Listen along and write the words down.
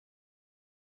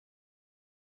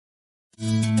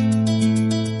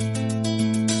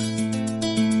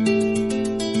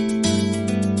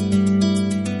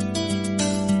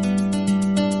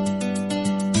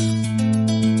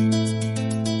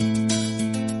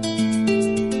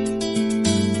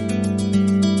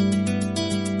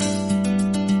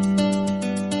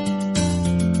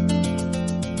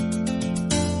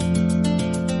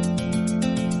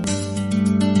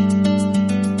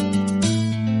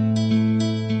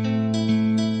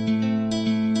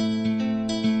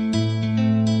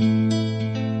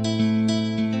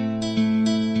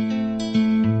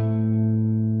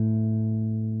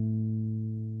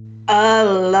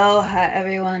Aloha,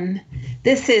 everyone.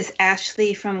 This is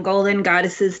Ashley from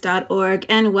goldengoddesses.org,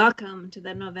 and welcome to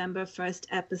the November 1st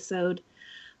episode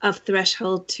of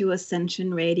Threshold to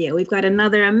Ascension Radio. We've got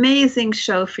another amazing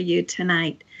show for you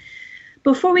tonight.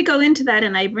 Before we go into that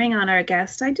and I bring on our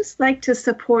guest, I'd just like to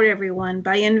support everyone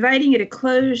by inviting you to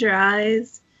close your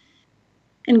eyes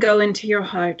and go into your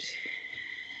heart.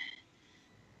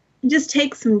 Just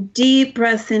take some deep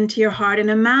breaths into your heart and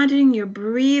imagine you're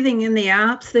breathing in the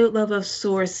absolute love of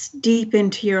Source deep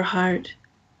into your heart,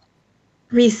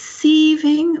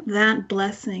 receiving that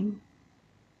blessing.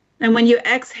 And when you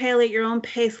exhale at your own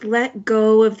pace, let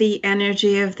go of the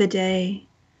energy of the day,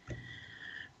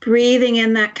 breathing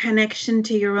in that connection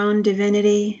to your own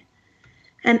divinity,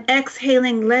 and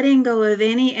exhaling, letting go of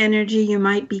any energy you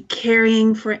might be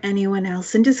carrying for anyone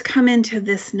else, and just come into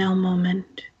this now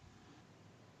moment.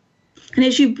 And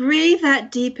as you breathe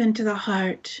that deep into the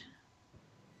heart,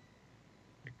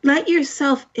 let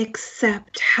yourself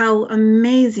accept how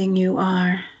amazing you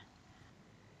are.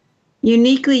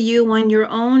 Uniquely you on your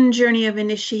own journey of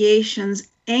initiations,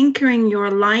 anchoring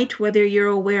your light whether you're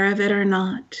aware of it or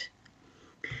not.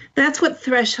 That's what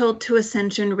Threshold to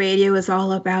Ascension Radio is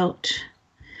all about.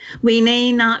 We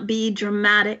may not be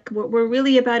dramatic. What we're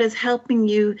really about is helping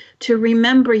you to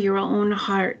remember your own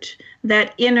heart,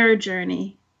 that inner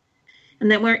journey. And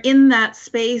that we're in that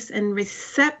space and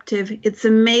receptive. It's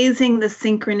amazing the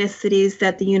synchronicities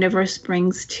that the universe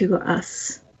brings to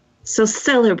us. So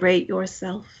celebrate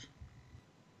yourself.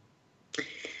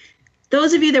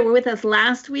 Those of you that were with us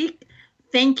last week,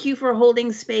 thank you for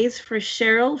holding space for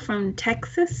Cheryl from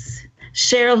Texas.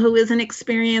 Cheryl, who is an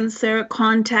experiencer,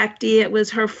 contactee. It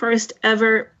was her first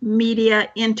ever media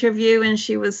interview, and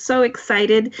she was so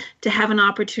excited to have an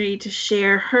opportunity to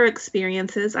share her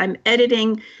experiences. I'm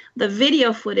editing the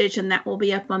video footage, and that will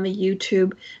be up on the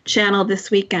YouTube channel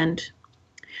this weekend.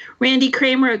 Randy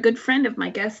Kramer, a good friend of my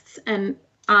guests, and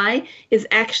I, is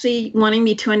actually wanting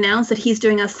me to announce that he's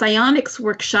doing a psionics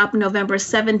workshop November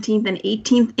 17th and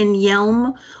 18th in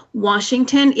Yelm,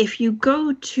 Washington. If you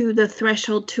go to the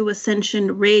Threshold to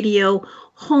Ascension Radio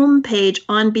homepage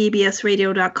on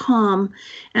bbsradio.com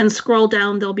and scroll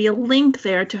down, there'll be a link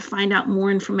there to find out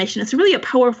more information. It's really a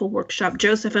powerful workshop.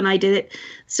 Joseph and I did it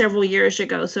several years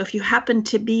ago. So if you happen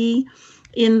to be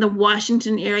in the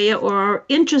Washington area or are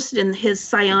interested in his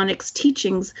psionics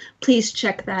teachings, please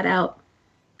check that out.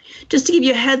 Just to give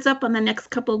you a heads up on the next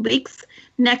couple of weeks,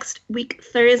 next week,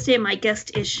 Thursday, my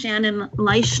guest is Shannon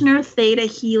Leischner, Theta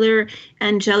Healer,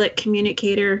 Angelic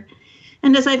Communicator.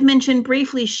 And as I've mentioned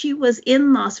briefly, she was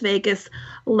in Las Vegas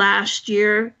last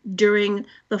year during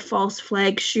the false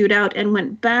flag shootout and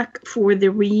went back for the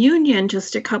reunion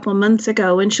just a couple months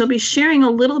ago. And she'll be sharing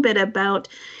a little bit about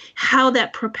how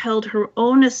that propelled her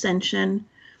own ascension,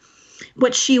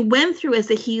 what she went through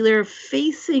as a healer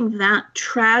facing that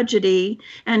tragedy,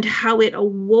 and how it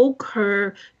awoke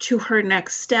her to her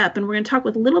next step. And we're going to talk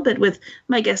with a little bit with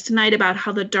my guest tonight about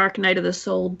how the dark night of the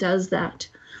soul does that.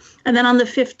 And then on the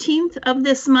 15th of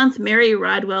this month, Mary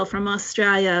Rodwell from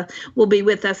Australia will be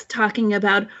with us talking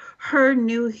about her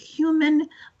new human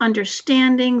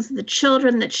understandings, the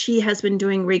children that she has been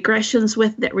doing regressions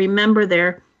with that remember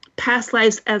their past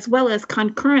lives as well as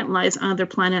concurrent lives on other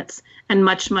planets, and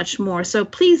much, much more. So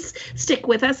please stick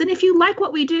with us. And if you like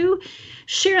what we do,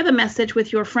 share the message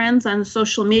with your friends on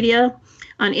social media.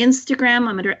 On Instagram,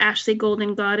 I'm under Ashley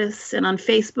Golden Goddess, and on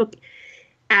Facebook,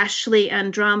 Ashley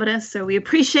Andromeda. So we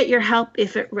appreciate your help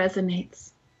if it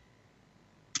resonates.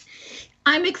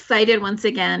 I'm excited once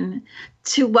again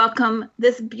to welcome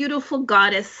this beautiful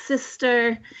goddess,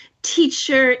 sister,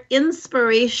 teacher,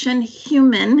 inspiration,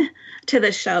 human to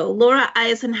the show. Laura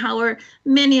Eisenhower,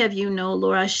 many of you know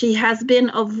Laura. She has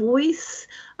been a voice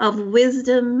of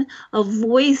wisdom, a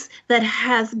voice that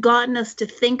has gotten us to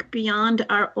think beyond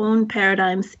our own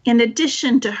paradigms, in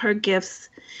addition to her gifts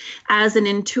as an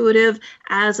intuitive,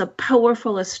 as a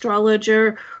powerful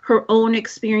astrologer, her own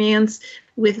experience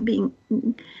with being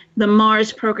the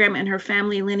Mars program and her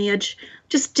family lineage.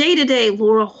 Just day to day,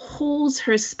 Laura holds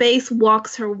her space,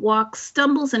 walks her walk,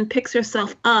 stumbles and picks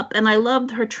herself up. And I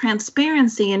loved her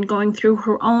transparency in going through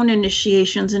her own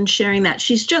initiations and sharing that.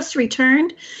 She's just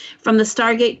returned from the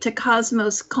Stargate to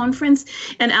Cosmos conference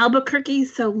in Albuquerque.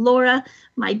 So Laura,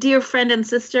 my dear friend and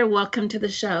sister, welcome to the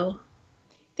show.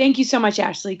 Thank you so much,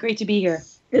 Ashley. Great to be here.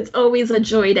 It's always a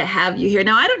joy to have you here.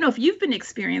 Now, I don't know if you've been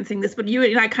experiencing this, but you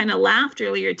and I kind of laughed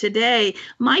earlier today.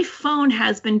 My phone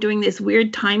has been doing this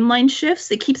weird timeline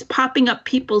shifts. It keeps popping up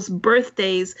people's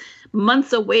birthdays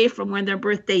months away from when their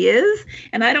birthday is.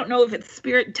 And I don't know if it's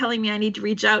spirit telling me I need to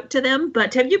reach out to them,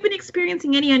 but have you been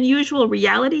experiencing any unusual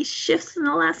reality shifts in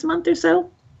the last month or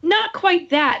so? Not quite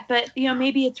that, but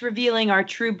maybe it's revealing our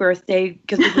true birthday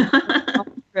because we can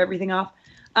everything off.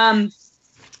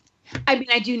 I mean,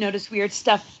 I do notice weird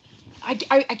stuff. I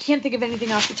can't think of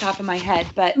anything off the top of my head,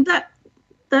 but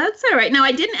that's all right. Now,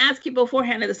 I didn't ask you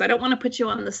beforehand of this. I don't want to put you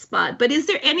on the spot, but is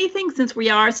there anything, since we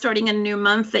are starting a new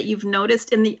month, that you've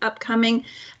noticed in the upcoming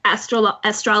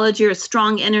astrology or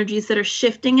strong energies that are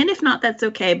shifting? And if not, that's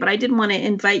okay. But I did want to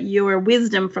invite your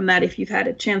wisdom from that if you've had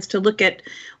a chance to look at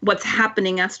what's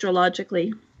happening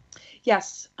astrologically.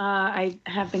 Yes, I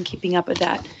have been keeping up with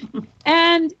that.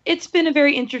 And it's been a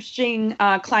very interesting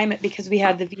climate because we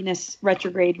had the Venus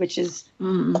retrograde, which is,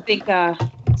 I think,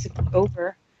 it's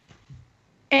over.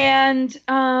 And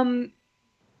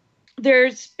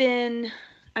there's been,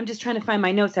 I'm just trying to find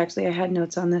my notes, actually. I had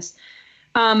notes on this.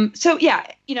 So, yeah,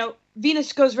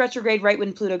 Venus goes retrograde right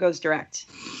when Pluto goes direct.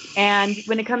 And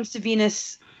when it comes to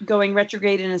Venus going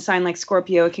retrograde in a sign like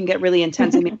Scorpio, it can get really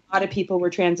intense. I mean, a lot of people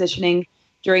were transitioning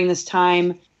during this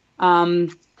time.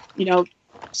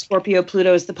 Scorpio,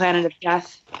 Pluto is the planet of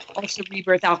death, also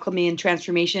rebirth, alchemy, and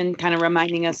transformation, kind of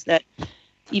reminding us that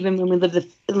even when we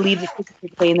leave the physical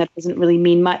plane, that doesn't really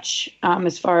mean much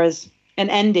as far as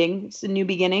an ending. It's a new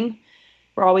beginning.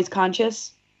 We're always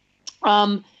conscious.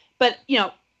 But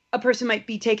a person might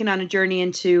be taken on a journey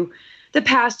into the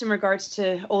past in regards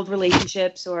to old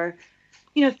relationships or,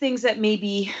 things that may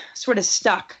be sort of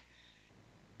stuck.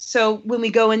 So when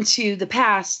we go into the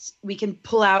past, we can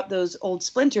pull out those old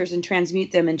splinters and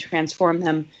transmute them and transform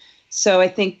them. So I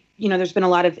think, there's been a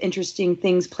lot of interesting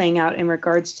things playing out in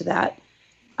regards to that.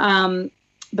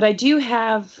 But I do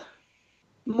have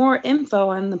more info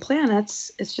on the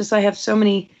planets. It's just I have so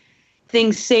many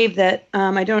things saved that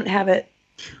I don't have it.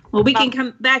 Well, we can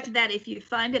come back to that if you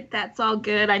find it. That's all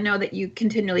good. I know that you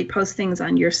continually post things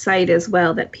on your site as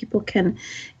well that people can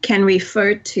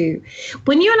refer to.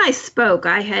 When you and I spoke,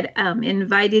 I had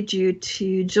invited you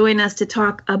to join us to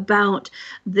talk about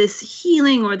this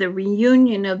healing or the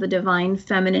reunion of the divine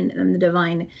feminine and the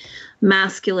divine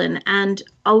masculine. And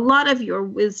a lot of your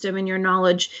wisdom and your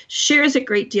knowledge shares a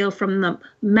great deal from the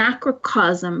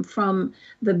macrocosm, from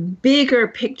the bigger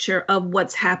picture of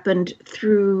what's happened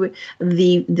through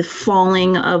the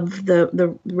falling of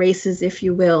the races, if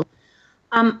you will.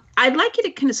 I'd like you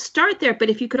to kind of start there, but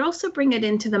if you could also bring it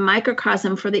into the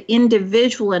microcosm for the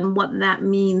individual and what that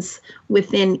means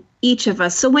within each of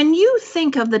us. So when you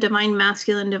think of the divine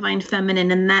masculine, divine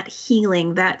feminine, and that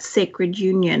healing, that sacred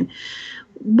union,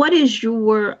 what is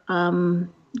your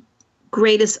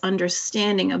greatest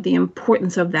understanding of the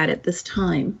importance of that at this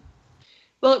time?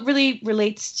 Well, it really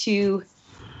relates to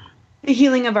the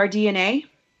healing of our DNA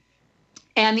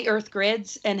and the earth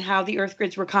grids and how the earth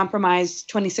grids were compromised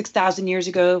 26,000 years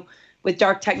ago with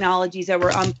dark technologies that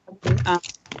were on,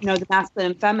 the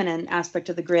masculine and feminine aspect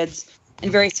of the grids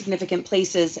in very significant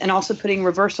places, and also putting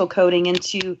reversal coding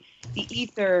into the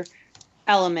ether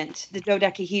element, the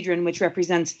dodecahedron, which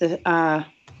represents the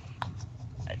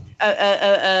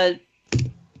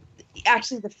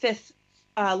actually the fifth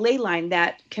ley line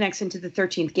that connects into the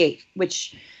 13th gate,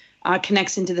 which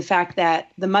connects into the fact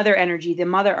that the mother energy, the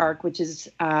mother arc, which is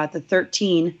the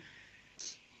 13,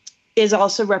 is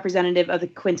also representative of the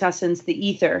quintessence, the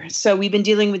ether. So we've been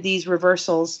dealing with these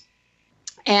reversals,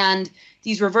 and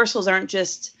these reversals aren't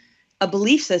just a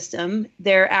belief system,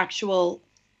 they're actual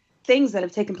things that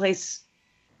have taken place,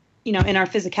 in our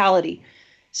physicality.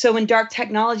 So when dark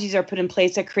technologies are put in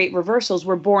place that create reversals,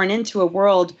 we're born into a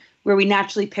world where we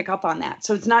naturally pick up on that.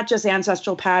 So it's not just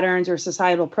ancestral patterns or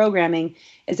societal programming.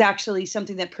 It's actually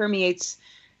something that permeates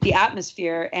the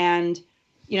atmosphere and,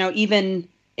 even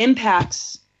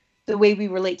impacts the way we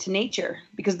relate to nature,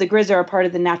 because the grids are a part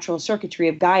of the natural circuitry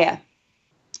of Gaia.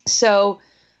 So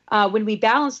when we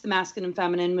balance the masculine and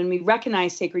feminine, when we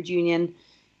recognize sacred union,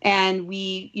 and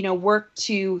we, work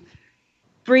to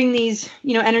bring these,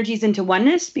 energies into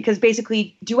oneness, because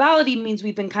basically duality means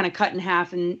we've been kind of cut in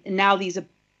half, and now these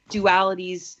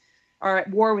dualities are at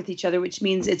war with each other, which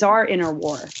means it's our inner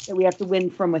war that we have to win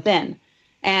from within.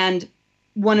 And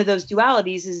one of those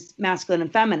dualities is masculine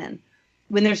and feminine.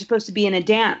 When they're supposed to be in a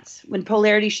dance, when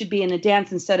polarity should be in a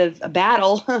dance instead of a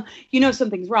battle,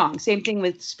 something's wrong. Same thing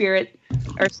with science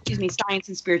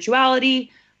and spirituality,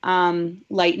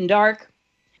 light and dark.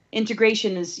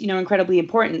 Integration is, incredibly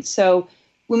important. So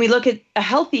when we look at a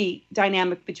healthy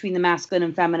dynamic between the masculine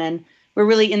and feminine, we're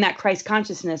really in that Christ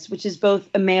consciousness, which is both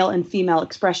a male and female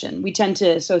expression. We tend to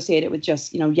associate it with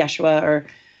just, Yeshua or,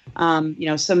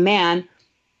 some man,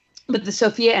 but the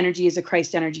Sophia energy is a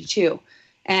Christ energy too.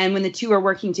 And when the two are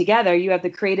working together, you have the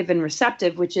creative and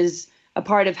receptive, which is a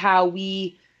part of how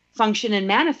we function and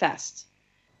manifest.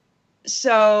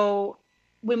 So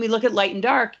when we look at light and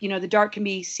dark, the dark can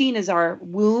be seen as our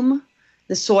womb,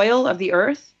 the soil of the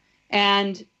earth,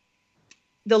 and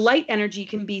the light energy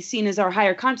can be seen as our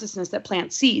higher consciousness that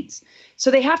plants seeds.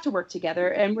 So they have to work together,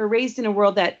 and we're raised in a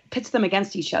world that pits them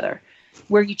against each other,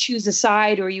 where you choose a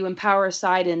side or you empower a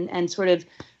side and sort of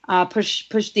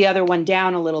push the other one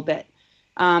down a little bit.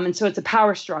 And so it's a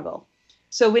power struggle.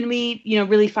 So when we,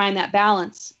 really find that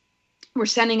balance, we're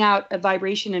sending out a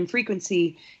vibration and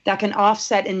frequency that can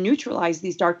offset and neutralize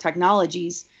these dark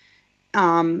technologies,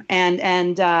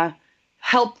 and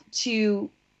help to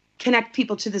connect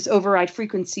people to this override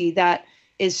frequency that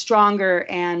is stronger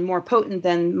and more potent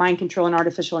than mind control and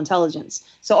artificial intelligence.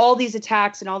 So all these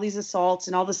attacks and all these assaults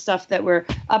and all the stuff that we're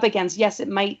up against, yes, it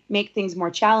might make things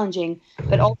more challenging,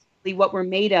 but ultimately what we're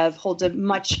made of holds a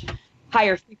much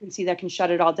higher frequency that can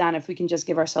shut it all down if we can just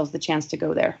give ourselves the chance to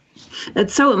go there.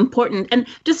 That's so important. And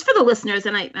just for the listeners,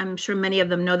 and I'm sure many of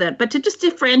them know that, but to just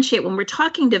differentiate, when we're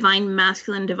talking divine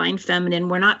masculine, divine feminine,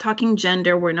 we're not talking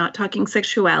gender, we're not talking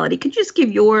sexuality. Could you just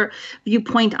give your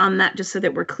viewpoint on that just so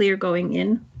that we're clear going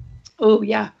in? Oh,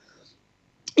 yeah.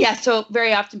 Yeah, so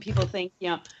very often people think,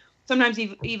 sometimes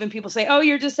even people say, oh,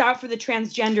 you're just out for the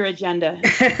transgender agenda.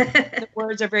 The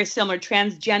words are very similar,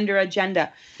 transgender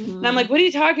agenda. Mm-hmm. And I'm like, what are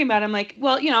you talking about? I'm like,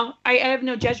 well, I have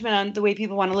no judgment on the way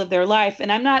people want to live their life. And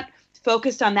I'm not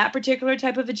focused on that particular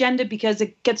type of agenda because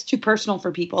it gets too personal for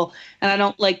people. And I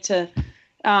don't like to,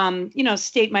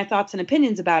 state my thoughts and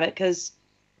opinions about it because,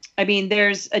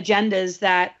 there's agendas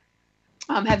that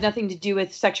have nothing to do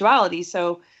with sexuality.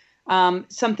 So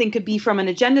something could be from an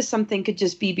agenda. Something could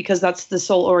just be because that's the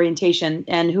soul orientation.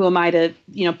 And who am I to,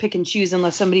 pick and choose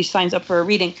unless somebody signs up for a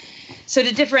reading? So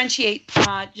to differentiate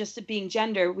just it being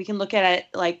gender, we can look at it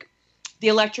like the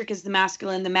electric is the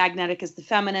masculine, the magnetic is the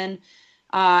feminine.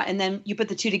 And then you put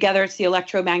the two together, it's the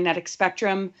electromagnetic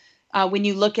spectrum. When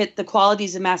you look at the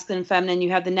qualities of masculine and feminine,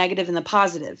 you have the negative and the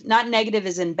positive. Not negative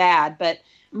as in bad, but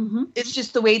it's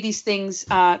just the way these things,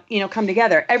 come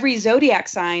together. Every zodiac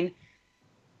sign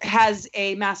has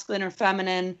a masculine or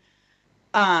feminine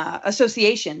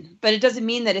association, but it doesn't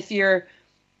mean that if you're,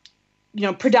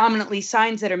 predominantly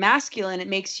signs that are masculine, it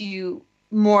makes you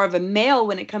more of a male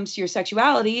when it comes to your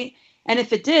sexuality. And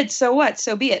if it did, so what?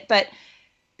 So be it. But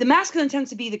the masculine tends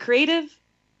to be the creative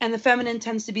and the feminine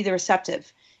tends to be the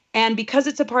receptive. And because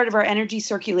it's a part of our energy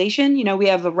circulation, we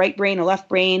have a right brain, a left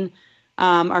brain,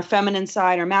 our feminine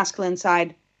side, our masculine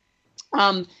side,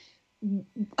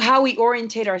 how we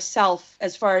orientate ourselves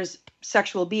as far as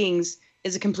sexual beings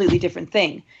is a completely different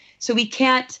thing. So we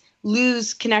can't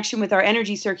lose connection with our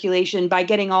energy circulation by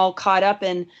getting all caught up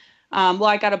in,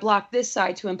 I got to block this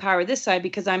side to empower this side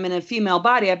because I'm in a female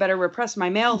body. I better repress my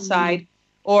male side,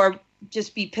 or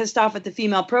just be pissed off at the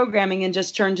female programming and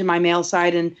just turn to my male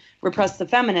side and repress the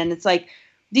feminine. It's like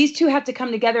these two have to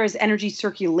come together as energy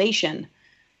circulation.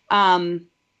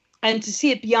 And to see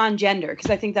it beyond gender,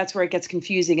 because I think that's where it gets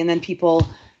confusing. And then people,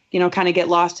 kind of get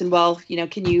lost in,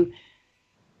 can you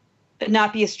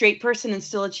not be a straight person and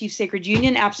still achieve sacred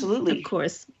union? Absolutely. Of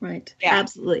course. Right. Yeah.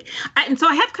 Absolutely. And so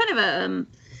I have kind of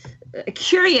a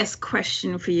curious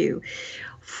question for you.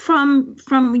 From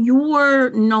your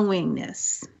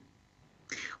knowingness,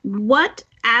 what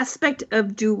aspect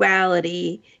of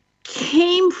duality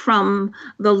came from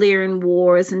the Lyran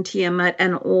Wars and Tiamat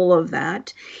and all of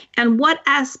that? And what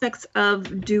aspects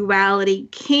of duality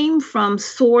came from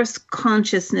source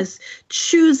consciousness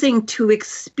choosing to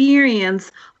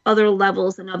experience other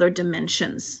levels and other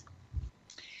dimensions?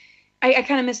 I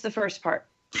kind of missed the first part.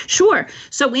 Sure.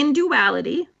 So in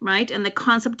duality, right, and the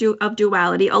concept of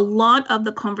duality, a lot of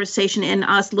the conversation in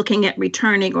us looking at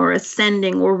returning or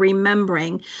ascending or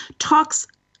remembering talks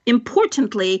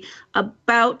importantly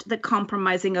about the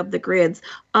compromising of the grids,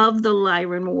 of the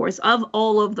Lyran Wars, of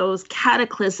all of those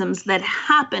cataclysms that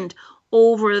happened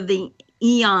over the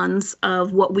eons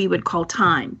of what we would call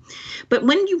time. But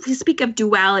when you speak of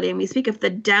duality and we speak of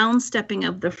the downstepping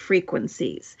of the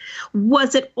frequencies,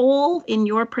 was it all, in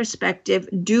your perspective,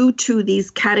 due to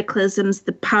these cataclysms,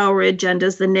 the power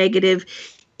agendas, the negative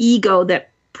ego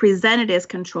that presented as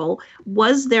control?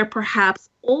 Was there perhaps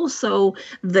also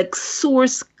the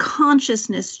source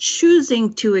consciousness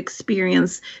choosing to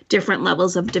experience different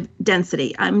levels of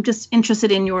density? I'm just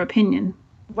interested in your opinion.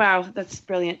 Wow, that's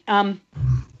brilliant.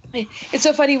 It's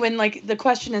so funny when like the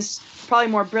question is probably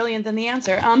more brilliant than the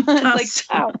answer. Like,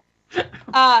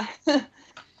 wow.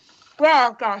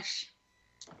 Well, gosh,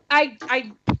 I,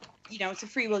 it's a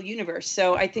free will universe.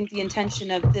 So I think the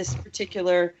intention of this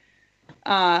particular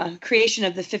creation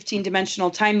of the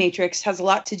 15-dimensional time matrix has a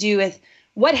lot to do with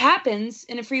what happens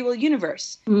in a free will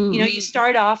universe. Mm. You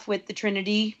start off with the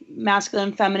Trinity,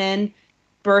 masculine, feminine,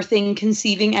 birthing,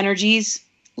 conceiving energies,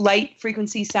 light,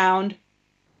 frequency, sound.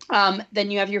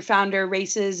 Then you have your founder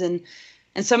races, and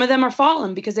some of them are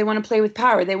fallen because they want to play with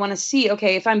power. They want to see,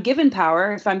 okay, if I'm given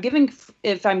power, if I'm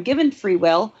given free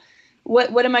will,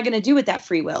 what am I going to do with that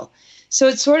free will? So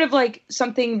it's sort of like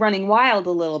something running wild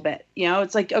a little bit.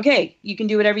 It's like, okay, you can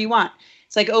do whatever you want.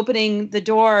 It's like opening the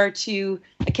door to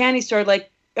a candy store. Like,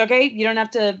 okay, you don't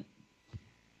have to.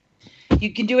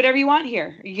 You can do whatever you want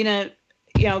here. Are you gonna,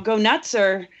 go nuts,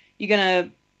 or you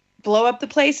gonna blow up the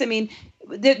place? I mean,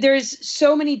 there's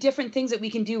so many different things that we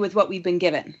can do with what we've been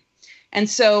given. And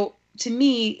so to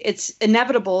me, it's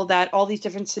inevitable that all these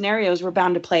different scenarios were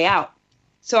bound to play out.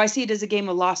 So I see it as a game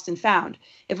of lost and found.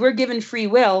 If we're given free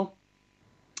will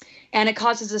and it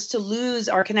causes us to lose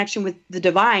our connection with the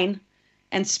divine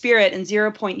and spirit and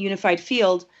 0-point unified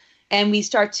field, and we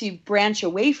start to branch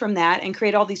away from that and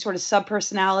create all these sort of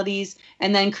subpersonalities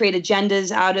and then create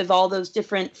agendas out of all those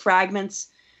different fragments,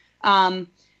 that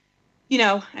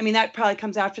probably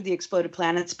comes after the exploded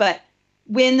planets. But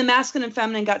when the masculine and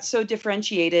feminine got so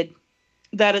differentiated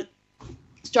that it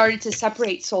started to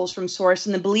separate souls from source,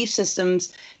 and the belief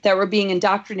systems that were being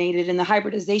indoctrinated and the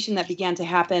hybridization that began to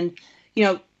happen,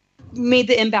 made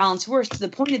the imbalance worse to the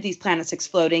point of these planets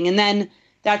exploding. And then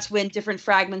that's when different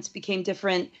fragments became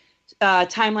different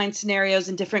timeline scenarios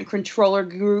and different controller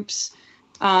groups,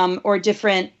 or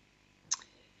different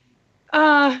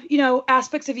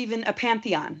aspects of even a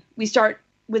pantheon. We start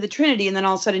with a trinity, and then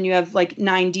all of a sudden you have like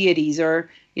 9 deities, or,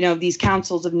 these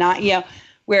councils of 9,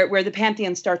 where the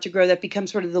pantheons start to grow, that become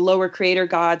sort of the lower creator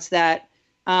gods that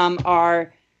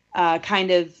are kind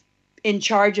of in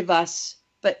charge of us,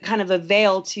 but kind of a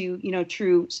veil to,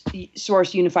 true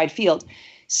source unified field.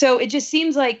 So it just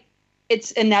seems like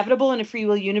it's inevitable in a free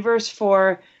will universe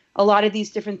for a lot of these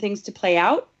different things to play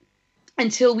out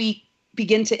until we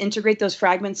begin to integrate those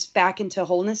fragments back into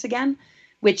wholeness again,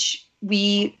 which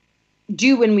we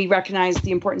do when we recognize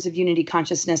the importance of unity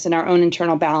consciousness and our own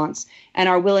internal balance and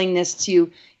our willingness to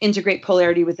integrate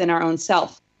polarity within our own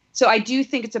self. So I do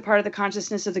think it's a part of the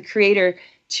consciousness of the creator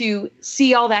to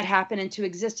see all that happen and to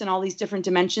exist in all these different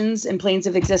dimensions and planes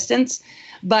of existence.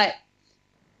 But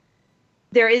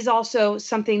there is also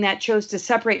something that chose to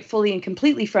separate fully and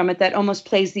completely from it that almost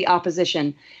plays the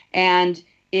opposition and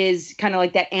is kind of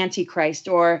like that antichrist,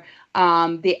 or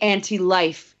the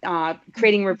anti-life,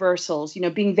 creating reversals,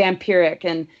 being vampiric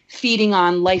and feeding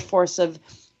on life force of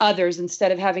others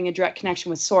instead of having a direct connection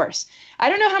with source. I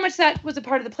don't know how much that was a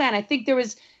part of the plan. I think there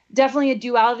was definitely a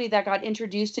duality that got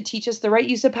introduced to teach us the right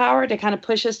use of power, to kind of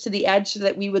push us to the edge so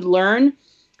that we would learn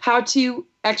how to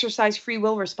exercise free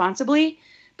will responsibly.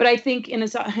 But I think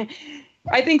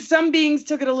I think some beings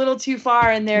took it a little too far,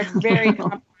 and they're very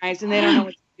compromised, and they don't know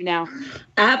what to do now.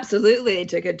 Absolutely, they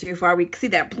took it too far. We see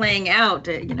that playing out,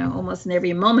 almost in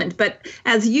every moment. But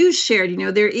as you shared,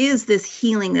 there is this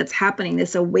healing that's happening,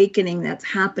 this awakening that's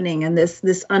happening, and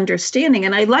this understanding.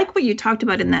 And I like what you talked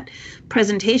about in that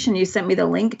presentation you sent me the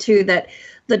link to, that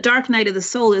the dark night of the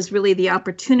soul is really the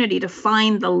opportunity to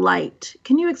find the light.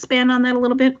 Can you expand on that a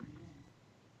little bit?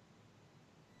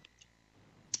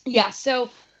 Yeah.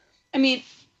 So,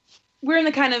 we're in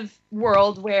the kind of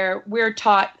world where we're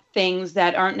taught things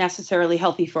that aren't necessarily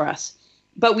healthy for us,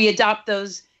 but we adopt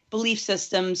those belief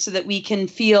systems so that we can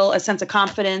feel a sense of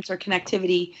confidence or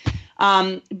connectivity.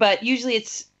 But usually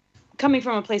it's coming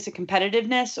from a place of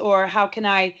competitiveness, or how can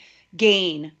I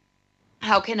gain?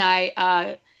 How can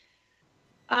I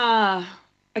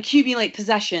accumulate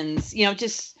possessions?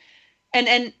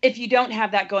 And if you don't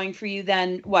have that going for you,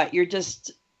 then what? You're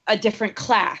just a different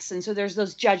class. And so there's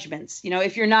those judgments.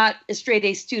 If you're not a straight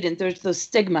A student, there's those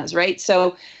stigmas, right?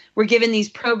 So we're given these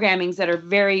programmings that are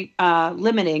very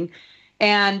limiting.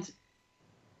 And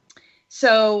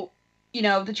so, the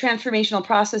transformational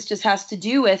process just has to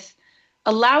do with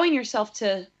allowing yourself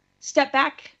to step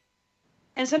back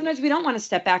And sometimes we don't want to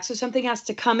step back. So something has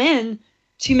to come in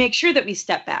to make sure that we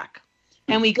step back.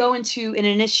 And we go into an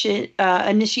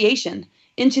initiation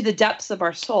into the depths of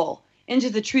our soul, into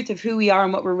the truth of who we are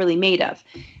and what we're really made of,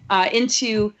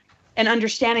 into an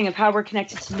understanding of how we're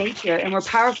connected to nature, and we're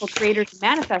powerful creators and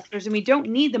manifestors, and we don't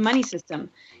need the money system.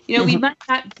 You know, we might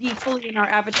not be fully in our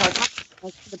avatar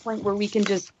consciousness to the point where we can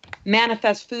just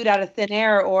manifest food out of thin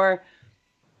air, or,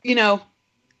 you know,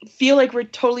 feel like we're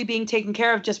totally being taken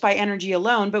care of just by energy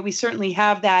alone, but we certainly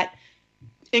have that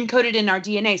encoded in our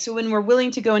DNA. So when we're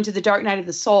willing to go into the dark night of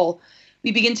the soul,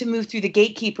 we begin to move through the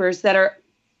gatekeepers that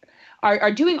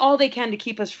are doing all they can to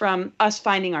keep us from us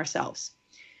finding ourselves.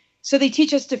 So they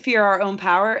teach us to fear our own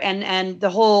power, and the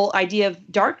whole idea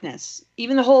of darkness,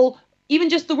 even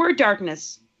just the word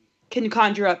darkness can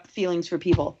conjure up feelings for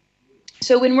people.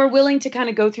 So when we're willing to kind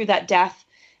of go through that death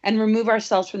and remove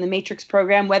ourselves from the Matrix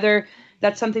program, whether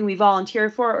that's something we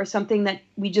volunteer for or something that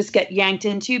we just get yanked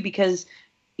into because,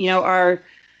 you know, our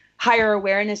higher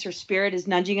awareness or spirit is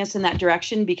nudging us in that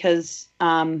direction because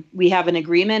we have an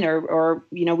agreement, or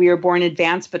you know, we were born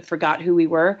advanced but forgot who we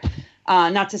were.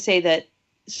 Not to say that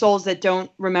souls that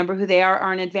don't remember who they are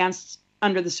aren't advanced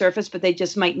under the surface, but they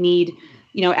just might need,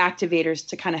 you know, activators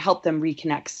to kind of help them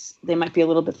reconnect. They might be a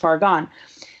little bit far gone.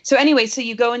 So anyway, so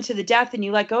you go into the death and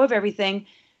you let go of everything.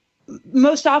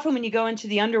 Most often when you go into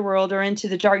the underworld or into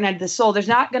the dark night of the soul, there's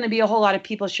not going to be a whole lot of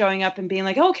people showing up and being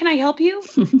like, oh, can I help you?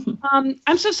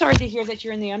 I'm so sorry to hear that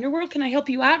you're in the underworld. Can I help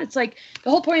you out? It's like the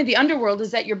whole point of the underworld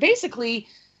is that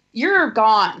you're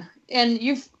gone. And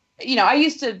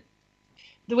the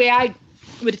way I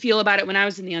would feel about it when I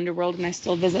was in the underworld, and I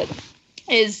still visit,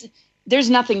 is there's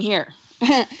nothing here.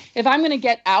 If I'm going to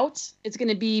get out, it's going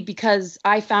to be because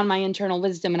I found my internal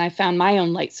wisdom and I found my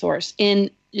own light source in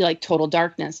like total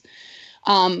darkness.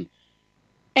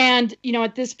 And, you know,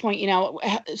 at this point, you know,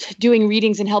 doing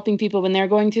readings and helping people when they're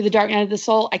going through the dark night of the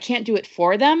soul, I can't do it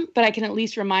for them, but I can at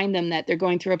least remind them that they're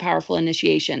going through a powerful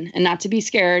initiation and not to be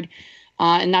scared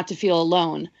and not to feel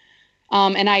alone.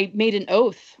 And I made an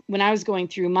oath when I was going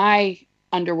through my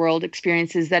underworld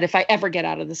experiences that if I ever get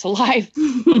out of this alive,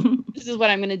 this is what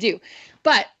I'm going to do.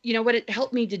 But, you know, what it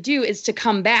helped me to do is to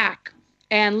come back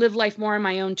and live life more on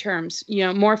my own terms, you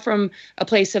know, more from a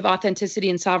place of authenticity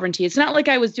and sovereignty. It's not like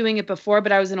I was doing it before,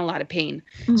 but I was in a lot of pain.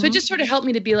 Mm-hmm. So it just sort of helped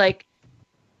me to be like,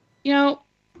 you know,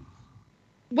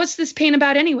 what's this pain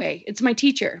about anyway? It's my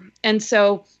teacher. And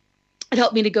so it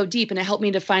helped me to go deep, and it helped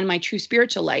me to find my true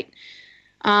spiritual light.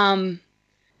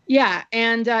 Yeah.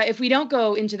 And if we don't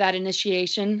go into that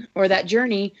initiation or that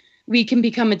journey, we can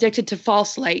become addicted to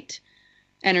false light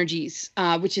energies,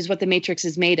 which is what the Matrix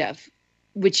is made of,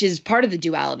 which is part of the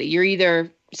duality. You're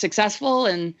either successful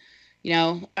and, you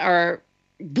know, are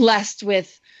blessed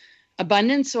with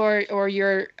abundance, or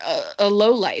you're a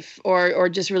low life or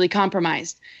just really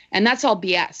compromised. And that's all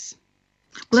BS.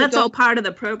 Well, that's all part of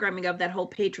the programming of that whole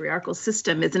patriarchal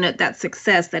system, isn't it? That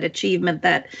success, that achievement,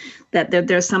 that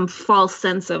there's some false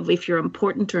sense of if you're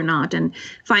important or not. And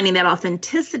finding that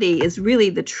authenticity is really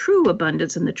the true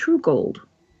abundance and the true gold.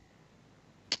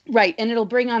 Right. And it'll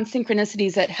bring on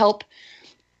synchronicities that help,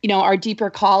 you know, our deeper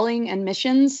calling and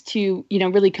missions to, you know,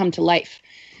 really come to life.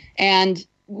 And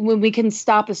when we can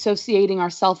stop associating our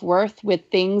self-worth with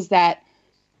things that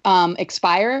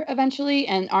expire eventually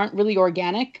and aren't really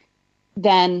organic,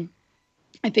 then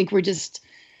I think we're just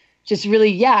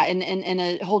really, yeah, in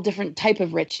a whole different type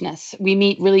of richness. We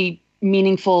meet really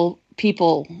meaningful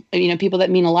people, you know, people that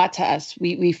mean a lot to us.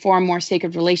 We form more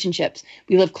sacred relationships.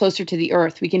 We live closer to the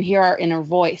earth. We can hear our inner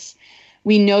voice.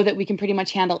 We know that we can pretty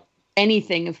much handle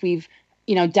anything if we've,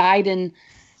 you know, died and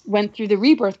went through the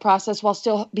rebirth process while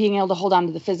still being able to hold on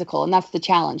to the physical. And that's the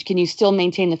challenge. Can you still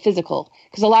maintain the physical?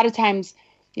 Because a lot of times,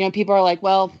 you know, people are like,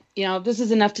 well, you know, this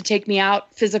is enough to take me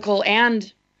out physical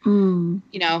and,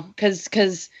 you know,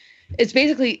 because it's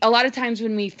basically a lot of times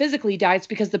when we physically die, it's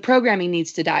because the programming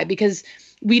needs to die, because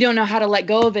we don't know how to let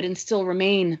go of it and still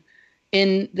remain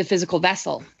in the physical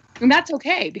vessel. And that's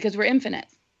okay, because we're infinite.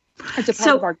 It's a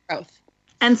part of our growth.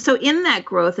 And so in that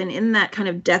growth and in that kind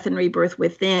of death and rebirth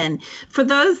within, for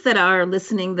those that are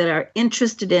listening that are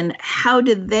interested in how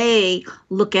do they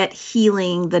look at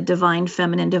healing the divine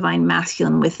feminine, divine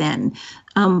masculine within,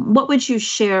 what would you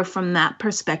share from that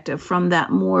perspective, from that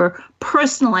more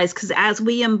personalized, because as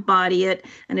we embody it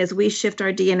and as we shift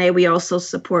our DNA, we also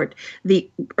support the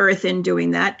earth in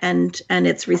doing that, and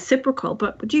it's reciprocal.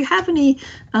 But do you have any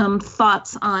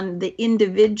thoughts on the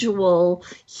individual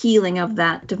healing of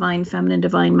that divine feminine,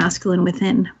 divine masculine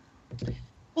within?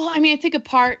 Well, I mean, I think a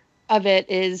part of it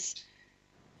is,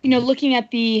 you know, looking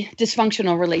at the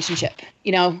dysfunctional relationship.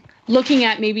 You know, looking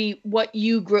at maybe what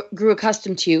you grew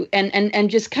accustomed to, and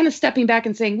just kind of stepping back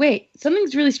and saying, wait,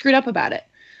 something's really screwed up about it.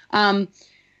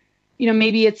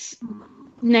 Maybe it's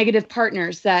negative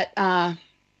partners that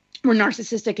were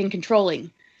narcissistic and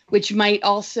controlling, which might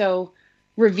also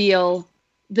reveal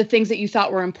the things that you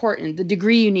thought were important, the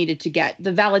degree you needed to get,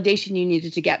 the validation you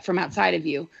needed to get from outside of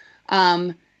you.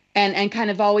 And kind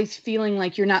of always feeling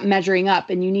like you're not measuring up,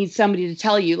 and you need somebody to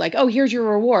tell you like, oh, here's your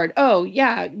reward. Oh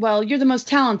yeah, well, you're the most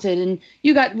talented and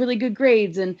you got really good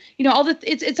grades, and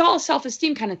it's all a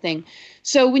self-esteem kind of thing.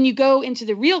 So when you go into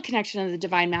the real connection of the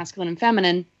divine masculine and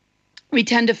feminine, we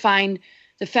tend to find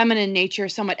the feminine nature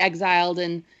somewhat exiled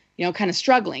and, kind of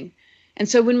struggling. And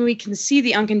so when we can see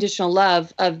the unconditional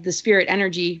love of the spirit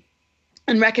energy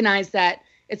and recognize that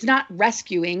it's not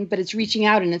rescuing, but it's reaching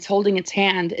out and it's holding its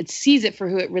hand. It sees it for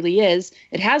who it really is.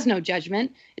 It has no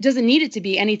judgment. It doesn't need it to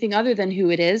be anything other than who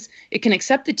it is. It can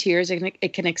accept the tears.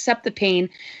 It can accept the pain.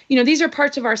 These are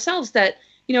parts of ourselves that,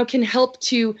 can help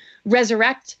to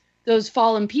resurrect those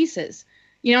fallen pieces.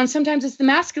 And sometimes it's the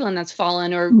masculine that's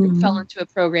fallen or fell into a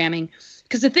programming.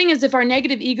 Because the thing is, if our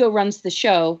negative ego runs the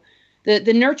show,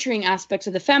 the nurturing aspects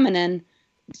of the feminine,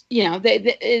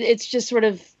 it's just sort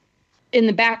of in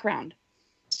the background.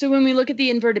 So when we look at the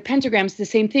inverted pentagram, it's the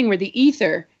same thing, where the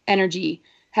ether energy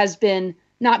has been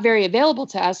not very available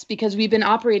to us because we've been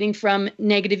operating from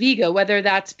negative ego, whether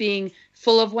that's being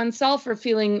full of oneself or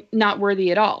feeling not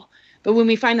worthy at all. But when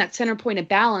we find that center point of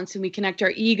balance and we connect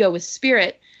our ego with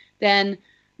spirit, then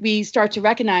we start to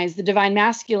recognize the divine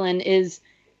masculine is,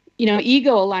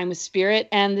 ego aligned with spirit,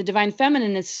 and the divine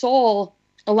feminine is soul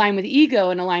aligned with ego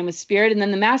and aligned with spirit. And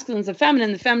then the masculine is the feminine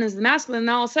is the masculine. And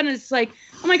all of a sudden it's like,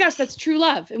 oh my gosh, that's true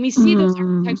love. And we see those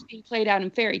archetypes being played out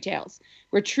in fairy tales,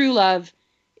 where true love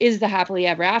is the happily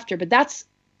ever after. But that's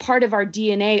part of our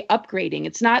DNA upgrading.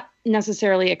 It's not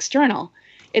necessarily external.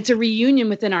 It's a reunion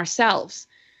within ourselves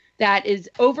that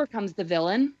overcomes the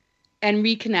villain and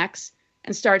reconnects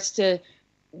and starts to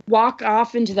walk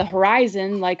off into the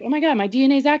horizon like, oh my God, my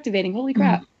DNA is activating. Holy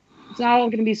crap. It's not all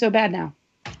going to be so bad now.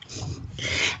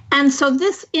 And so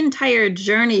this entire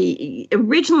journey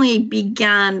originally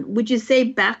began, would you say,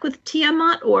 back with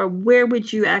Tiamat, or where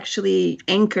would you actually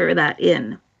anchor that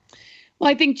in? Well,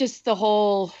 I think just I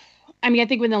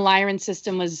think when the Lyran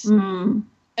system was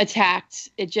attacked,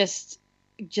 it just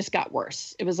got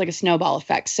worse. It was like a snowball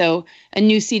effect. So a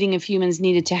new seeding of humans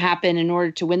needed to happen in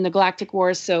order to win the Galactic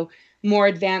Wars. So more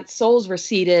advanced souls were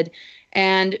seeded.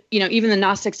 And, even the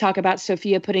Gnostics talk about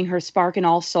Sophia putting her spark in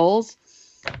all souls.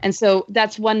 And so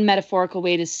that's one metaphorical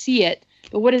way to see it.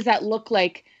 But what does that look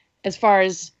like as far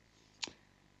as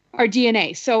our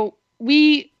DNA? So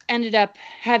we ended up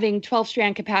having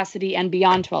 12-strand capacity and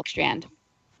beyond 12-strand,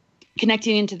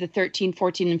 connecting into the 13,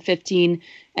 14, and 15.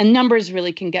 And numbers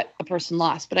really can get a person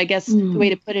lost. But I guess the way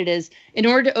to put it is, in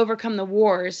order to overcome the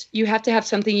wars, you have to have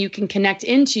something you can connect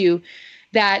into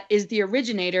that is the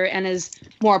originator and is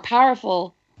more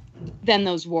powerful than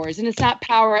those wars. And it's not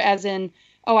power as in,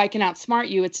 oh, I can outsmart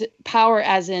you. It's power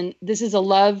as in, this is a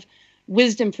love,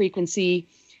 wisdom frequency,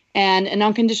 and an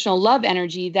unconditional love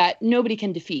energy that nobody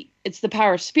can defeat. It's the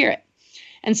power of spirit.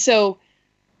 And so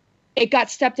it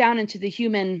got stepped down into the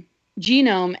human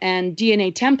genome and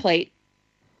DNA template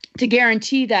to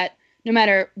guarantee that no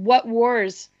matter what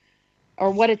wars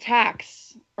or what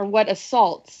attacks or what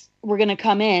assaults were going to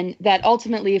come in, that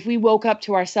ultimately if we woke up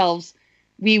to ourselves,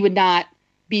 we would not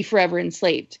be forever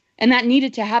enslaved. And that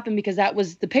needed to happen because that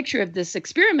was the picture of this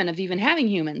experiment of even having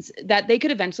humans, that they could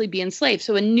eventually be enslaved.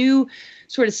 So a new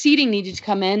sort of seeding needed to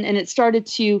come in, and it started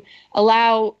to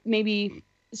allow maybe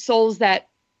souls that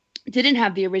didn't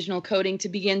have the original coding to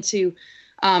begin to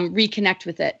reconnect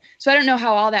with it. So I don't know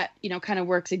how all that, kind of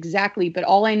works exactly, but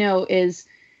all I know is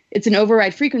it's an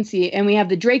override frequency, and we have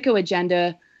the Draco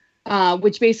agenda,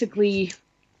 which basically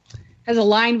has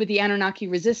aligned with the Anunnaki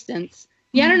resistance.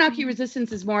 The Anunnaki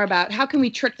resistance is more about how can we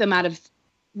trick them out of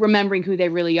remembering who they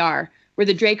really are, where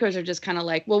the Dracos are just kind of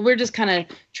like, well, we're just kind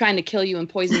of trying to kill you and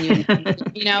poison you.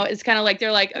 It's kind of like,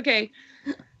 they're like, okay,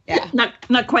 yeah.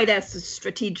 Not quite as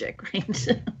strategic, right?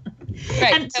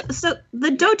 Right. And so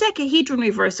the dodecahedron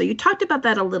reversal, you talked about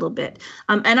that a little bit.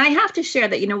 And I have to share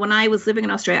that, when I was living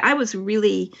in Australia, I was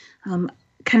really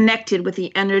connected with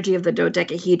the energy of the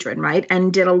dodecahedron, right?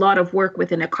 And did a lot of work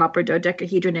within a copper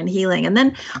dodecahedron and healing. And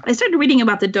then I started reading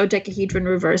about the dodecahedron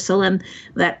reversal, and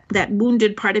that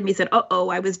wounded part of me said, uh-oh,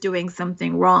 I was doing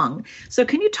something wrong. So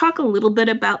can you talk a little bit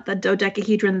about the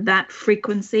dodecahedron, that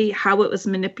frequency, how it was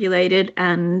manipulated,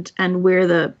 and where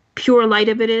the pure light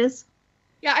of it is?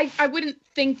 Yeah, I wouldn't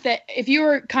think that if you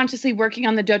were consciously working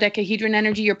on the dodecahedron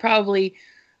energy, you're probably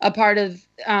a part of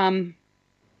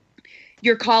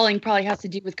your calling probably has to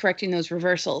do with correcting those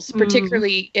reversals,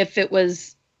 particularly if it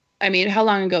was, I mean, how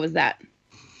long ago was that?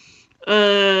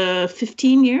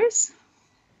 15 years.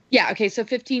 Yeah. Okay. So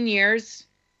 15 years.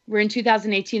 We're in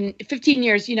 2018. 15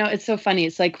 years. You know, it's so funny.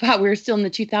 It's like, wow, we're still in the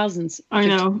 2000s. I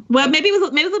know. Well, maybe it was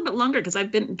a little bit longer because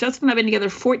Justin and I've been together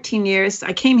 14 years.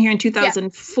 I came here in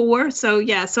 2004. Yeah. So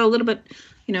yeah, so a little bit,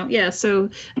 you know, yeah. So.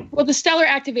 Well, the stellar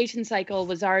activation cycle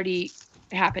was already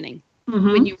happening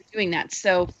when you were doing that.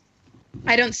 So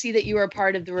I don't see that you were a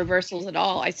part of the reversals at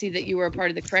all. I see that you were a part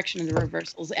of the correction of the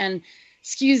reversals. And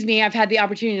excuse me, I've had the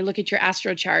opportunity to look at your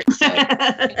astro chart. So,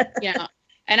 you know,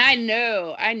 and I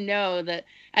know that,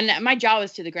 and my jaw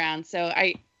was to the ground. So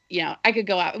I could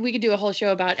go out. We could do a whole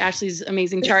show about Ashley's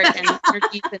amazing chart and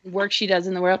and work she does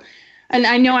in the world. And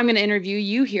I know I'm going to interview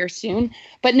you here soon.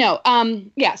 But no,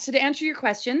 yeah. So to answer your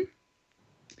question,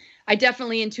 I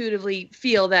definitely intuitively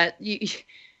feel that you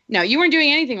weren't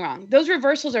doing anything wrong. Those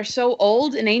reversals are so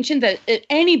old and ancient that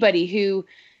anybody who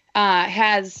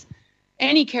has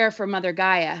any care for Mother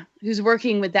Gaia, who's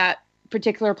working with that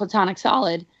particular platonic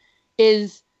solid,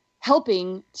 is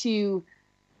helping to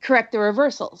correct the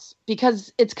reversals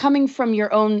because it's coming from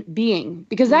your own being.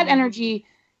 Because that energy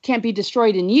can't be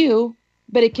destroyed in you,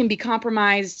 but it can be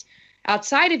compromised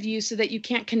outside of you so that you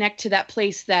can't connect to that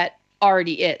place that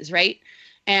already is, right?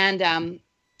 And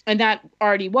that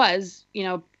already was, you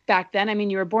know, back then. I mean,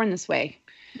 you were born this way.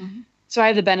 So I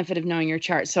have the benefit of knowing your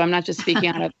chart. So I'm not just speaking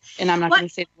out of, and I'm not going to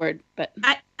say the word, but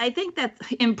I think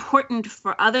that's important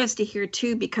for others to hear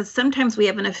too, because sometimes we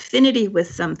have an affinity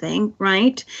with something,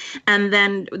 right? And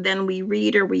then we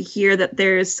read or we hear that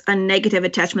there's a negative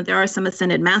attachment. There are some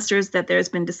ascended masters that there's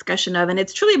been discussion of, and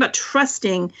it's truly about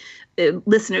trusting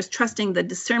listeners, trusting the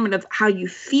discernment of how you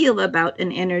feel about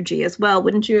an energy as well.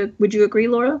 Would you agree,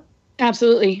 Laura?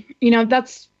 Absolutely. You know,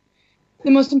 that's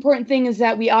the most important thing, is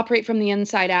that we operate from the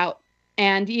inside out.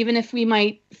 And even if we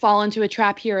might fall into a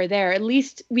trap here or there, at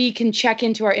least we can check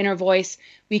into our inner voice.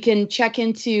 We can check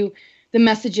into the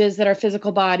messages that our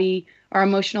physical body, our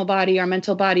emotional body, our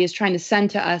mental body is trying to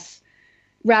send to us,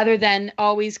 rather than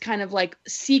always kind of like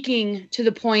seeking to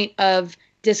the point of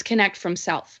disconnect from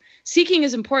self. Seeking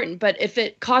is important, but if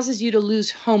it causes you to lose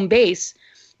home base,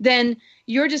 then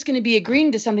you're just going to be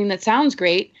agreeing to something that sounds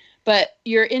great, but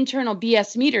your internal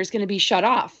BS meter is going to be shut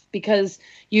off because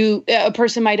a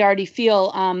person might already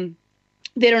feel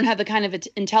they don't have the kind of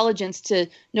intelligence to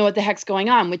know what the heck's going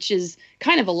on, which is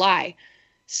kind of a lie.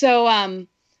 So,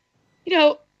 you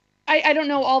know, I don't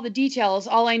know all the details.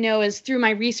 All I know is through my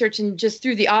research and just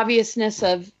through the obviousness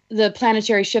of the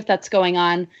planetary shift that's going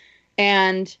on,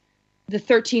 and the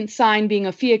 13th sign being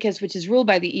Ophiuchus, which is ruled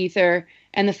by the ether,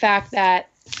 and the fact that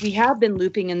we have been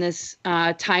looping in this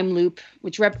time loop,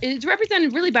 which is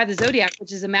represented really by the zodiac,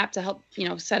 which is a map to help, you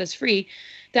know, set us free,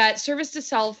 that service to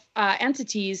self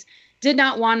entities did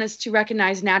not want us to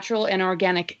recognize natural and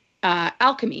organic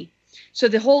alchemy. So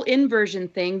the whole inversion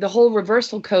thing, the whole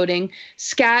reversal coding,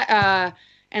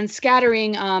 and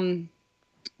scattering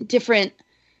different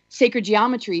sacred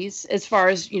geometries as far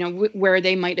as, you know, where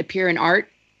they might appear in art,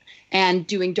 and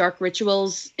doing dark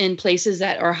rituals in places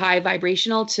that are high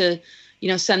vibrational to, you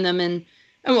know, send them in.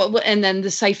 And then the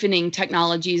siphoning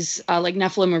technologies like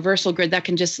Nephilim reversal grid that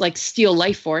can just like steal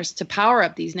life force to power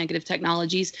up these negative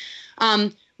technologies.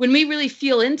 When we really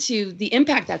feel into the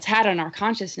impact that's had on our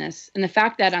consciousness, and the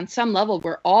fact that on some level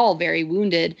we're all very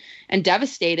wounded and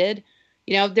devastated,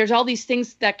 you know, there's all these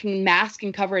things that can mask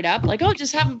and cover it up. Like, oh,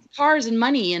 just have cars and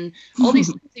money and all these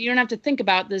things that you don't have to think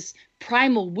about this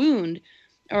primal wound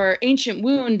or ancient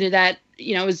wound that,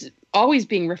 you know, is always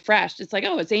being refreshed. It's like,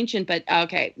 oh, it's ancient, but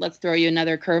okay, let's throw you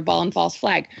another curveball and false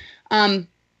flag.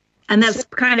 And that's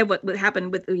kind of what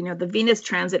happened with, you know, the Venus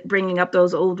transit, bringing up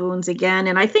those old wounds again.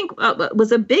 And I think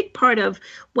was a big part of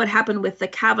what happened with the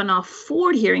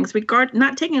Kavanaugh-Ford hearings,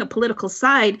 not taking a political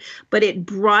side, but it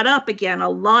brought up again a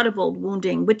lot of old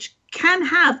wounding, which can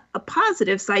have a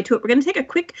positive side to it. We're going to take a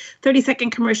quick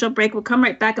 30-second commercial break. We'll come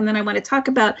right back. And then I want to talk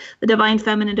about the divine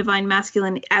feminine, divine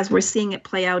masculine, as we're seeing it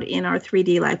play out in our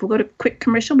 3D life. We'll go to a quick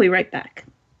commercial. We'll be right back.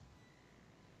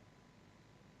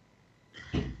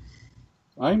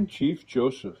 I'm Chief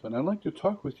Joseph, and I'd like to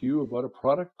talk with you about a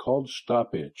product called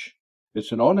Stop Itch.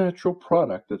 It's an all-natural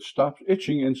product that stops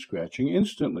itching and scratching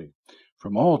instantly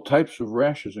from all types of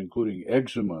rashes, including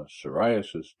eczema,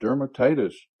 psoriasis,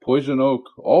 dermatitis, poison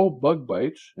oak, all bug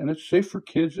bites, and it's safe for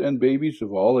kids and babies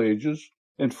of all ages.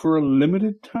 And for a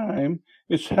limited time,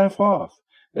 it's half off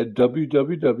at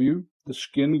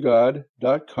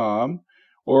www.theskingod.com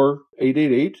or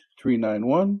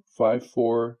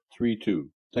 888-391-5432.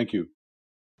 Thank you.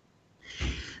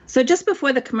 So just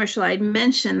before the commercial, I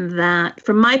mentioned that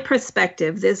from my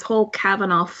perspective, this whole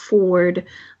Kavanaugh-Ford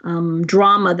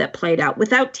drama that played out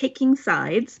without taking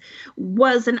sides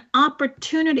was an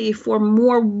opportunity for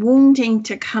more wounding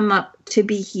to come up to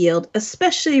be healed,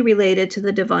 especially related to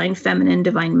the divine feminine,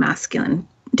 divine masculine.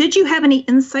 Did you have any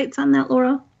insights on that,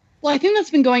 Laura? Well, I think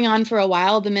that's been going on for a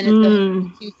while, the minute the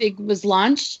Q thing was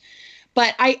launched.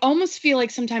 But I almost feel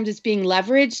like sometimes it's being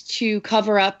leveraged to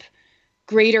cover up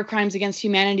greater crimes against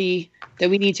humanity that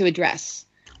we need to address,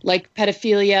 like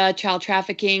pedophilia, child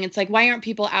trafficking. It's like, why aren't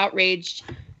people outraged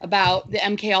about the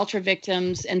MK Ultra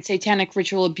victims and satanic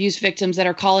ritual abuse victims that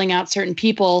are calling out certain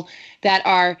people that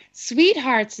are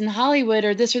sweethearts in Hollywood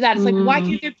or this or that? It's like, why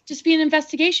can't there just be an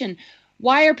investigation?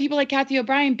 Why are people like Kathy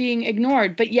O'Brien being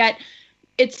ignored? But yet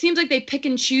it seems like they pick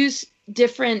and choose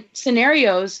different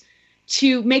scenarios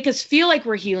to make us feel like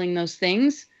we're healing those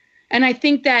things. And I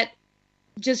think that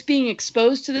just being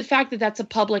exposed to the fact that that's a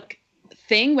public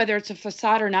thing, whether it's a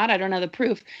facade or not, I don't know the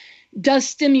proof, does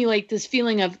stimulate this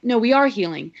feeling of, no, we are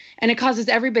healing. And it causes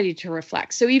everybody to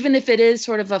reflect. So even if it is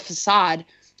sort of a facade,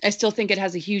 I still think it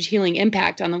has a huge healing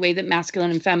impact on the way that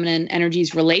masculine and feminine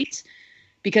energies relate,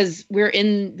 because we're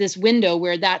in this window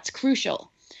where that's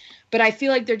crucial. But I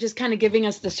feel like they're just kind of giving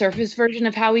us the surface version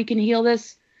of how we can heal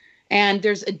this. And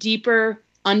there's a deeper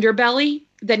underbelly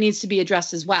that needs to be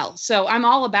addressed as well. So I'm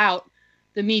all about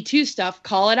the Me Too stuff,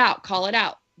 call it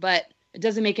out. But it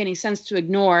doesn't make any sense to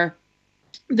ignore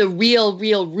the real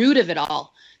root of it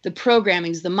all. The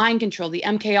programmings, the mind control, the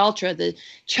MK Ultra, the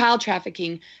child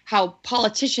trafficking, how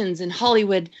politicians and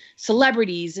Hollywood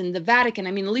celebrities and the Vatican,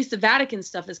 I mean, at least the Vatican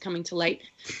stuff is coming to light.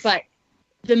 But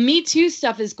the Me Too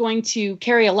stuff is going to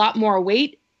carry a lot more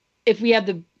weight if we have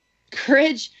the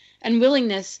courage and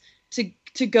willingness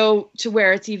to go to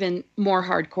where it's even more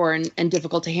hardcore and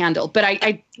difficult to handle. But I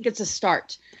think it's a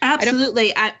start.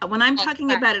 Absolutely. When I'm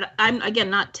talking about it, I'm, again,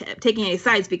 not taking any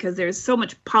sides because there's so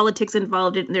much politics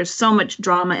involved and there's so much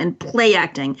drama and play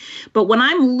acting. But when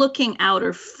I'm looking out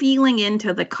or feeling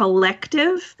into the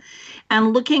collective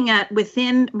and looking at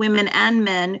within women and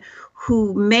men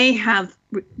who may have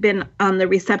been on the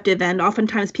receptive end,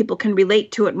 oftentimes people can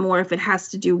relate to it more if it has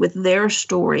to do with their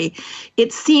story.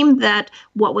 It seemed that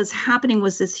what was happening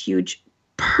was this huge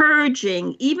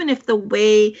purging, even if the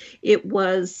way it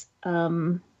was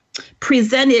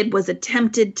presented was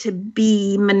attempted to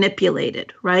be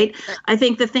manipulated, right? I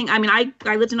think the thing, I mean,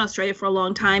 I lived in Australia for a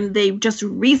long time. They just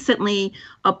recently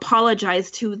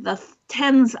apologized to the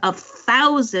tens of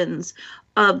thousands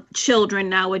of children,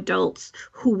 now adults,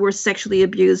 who were sexually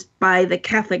abused by the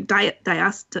Catholic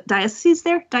diocese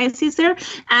there.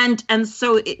 And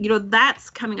so, that's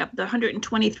coming up. The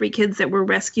 123 kids that were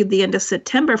rescued the end of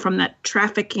September from that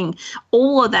trafficking,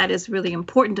 all of that is really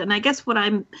important. And I guess what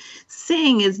I'm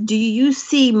saying is, do you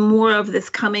see more of this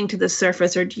coming to the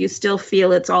surface, or do you still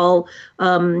feel it's all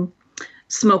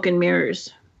smoke and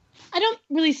mirrors? I don't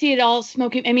really see it all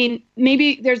smoking. I mean,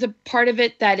 maybe there's a part of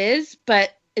it that is,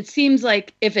 but it seems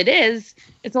like if it is,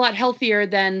 it's a lot healthier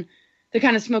than the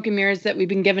kind of smoke and mirrors that we've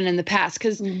been given in the past.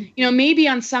 Because, maybe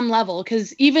on some level,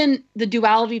 because even the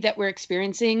duality that we're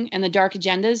experiencing and the dark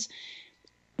agendas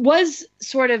was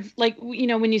sort of like,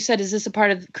 when you said, is this a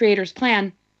part of the Creator's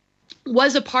plan,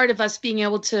 was a part of us being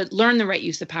able to learn the right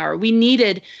use of power. We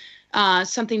needed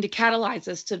something to catalyze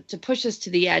us, to push us to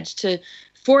the edge, to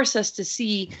force us to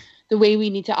see the way we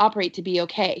need to operate to be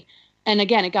okay. And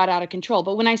again, it got out of control.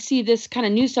 But when I see this kind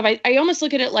of new stuff, I almost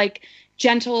look at it like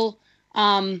gentle.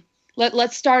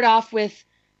 Let's start off with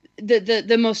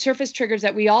the most surface triggers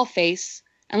that we all face.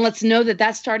 And let's know that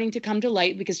that's starting to come to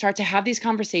light. We can start to have these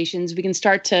conversations. We can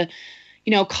start to,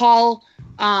 call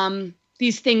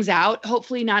these things out,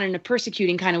 hopefully not in a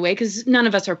persecuting kind of way, because none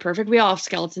of us are perfect. We all have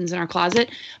skeletons in our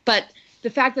closet. But the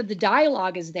fact that the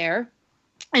dialogue is there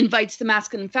invites the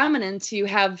masculine and feminine to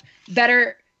have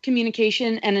better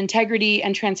communication and integrity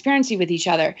and transparency with each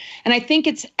other. And I think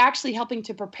it's actually helping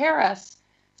to prepare us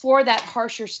for that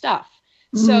harsher stuff.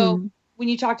 So when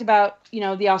you talked about,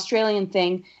 the Australian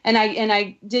thing, and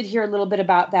I did hear a little bit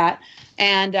about that,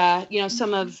 and,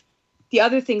 some of the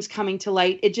other things coming to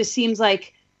light, it just seems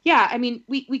like,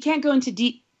 we can't go into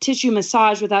deep tissue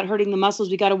massage without hurting the muscles.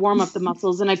 We got to warm up the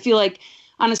muscles. And I feel like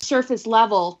on a surface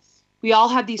level, we all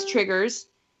have these triggers.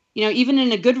 Even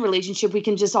in a good relationship, we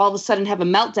can just all of a sudden have a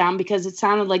meltdown because it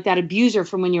sounded like that abuser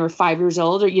from when you were 5 years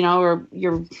old, or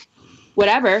you're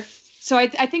whatever. So I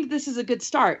think this is a good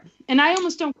start. And I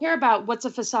almost don't care about what's a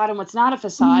facade and what's not a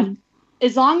facade,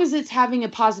 as long as it's having a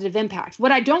positive impact.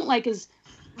 What I don't like is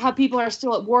how people are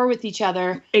still at war with each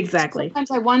other. Exactly.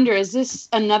 Sometimes I wonder, is this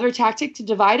another tactic to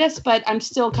divide us? But I'm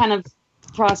still kind of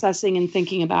processing and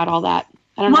thinking about all that.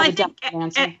 I don't have a definite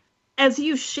answer. as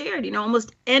you shared,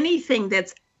 almost anything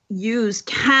that's used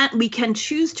we can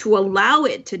choose to allow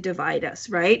it to divide us,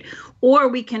 right? Or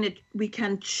we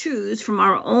can choose from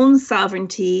our own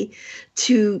sovereignty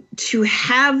to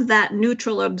have that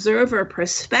neutral observer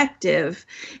perspective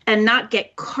and not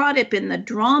get caught up in the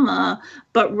drama,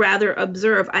 but rather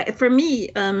observe. For me,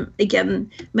 again,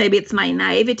 maybe it's my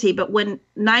naivety, but when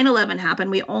 9/11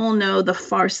 happened, we all know the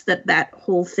farce that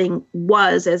whole thing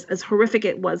was, as horrific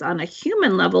it was on a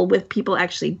human level, with people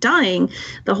actually dying,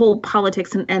 the whole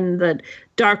politics and the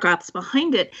dark ops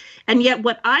behind it. And yet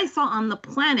what I saw on the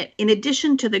planet, in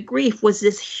addition to the grief, was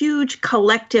this huge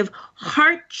collective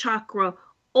heart chakra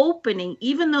opening,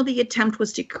 even though the attempt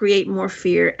was to create more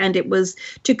fear and it was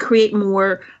to create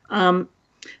more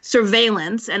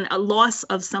surveillance and a loss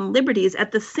of some liberties.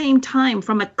 At the same time,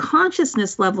 from a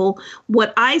consciousness level,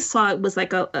 what I saw was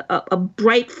like a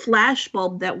bright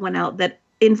flashbulb that went out that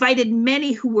invited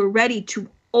many who were ready to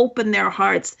open their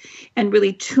hearts and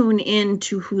really tune in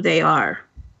to who they are.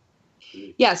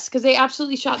 Yes, because they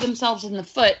absolutely shot themselves in the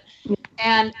foot.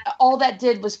 And all that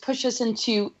did was push us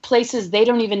into places they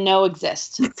don't even know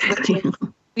exist. Exactly.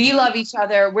 We love each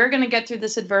other. We're going to get through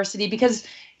this adversity, because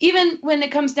even when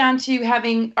it comes down to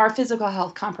having our physical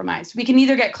health compromised, we can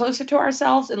either get closer to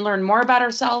ourselves and learn more about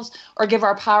ourselves, or give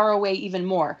our power away even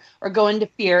more, or go into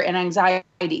fear and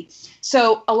anxiety.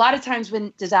 So a lot of times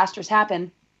when disasters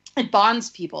happen, it bonds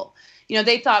people.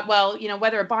 They thought, well,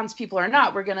 whether it bonds people or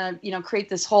not, we're going to, create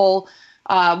this whole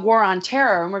war on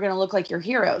terror, and we're going to look like your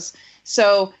heroes.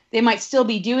 So they might still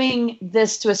be doing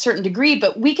this to a certain degree,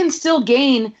 but we can still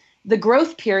gain the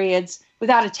growth periods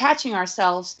without attaching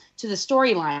ourselves to the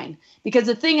storyline. Because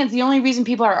the thing is, the only reason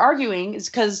people are arguing is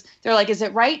because they're like, is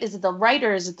it right? Is it the right,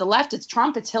 or is it the left? It's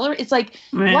Trump, it's Hillary. It's like,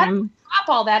 why don't we stop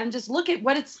all that and just look at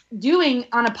what it's doing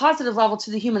on a positive level to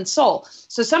the human soul?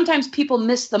 So sometimes people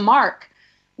miss the mark,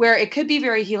 where it could be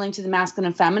very healing to the masculine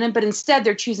and feminine, but instead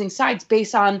they're choosing sides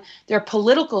based on their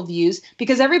political views,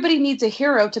 because everybody needs a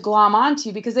hero to glom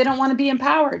onto, because they don't want to be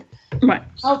empowered. Right.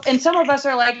 And some of us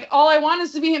are like, all I want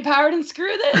is to be empowered, and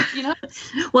screw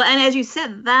this, Well, and as you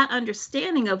said, that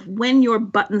understanding of when your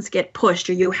buttons get pushed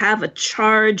or you have a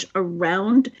charge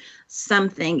around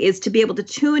something is to be able to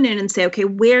tune in and say, okay,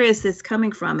 where is this coming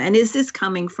from? And is this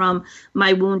coming from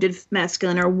my wounded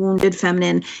masculine or wounded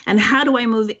feminine? And how do I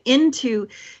move into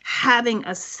having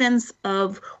a sense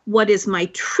of what is my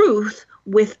truth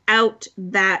without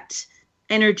that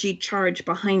energy charge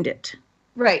behind it?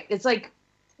 Right. It's like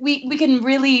we can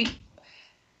really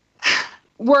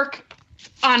work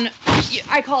on,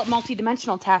 I call it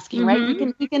multidimensional tasking, right?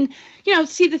 We can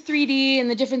see the 3D and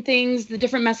the different things, the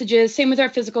different messages. Same with our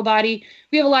physical body.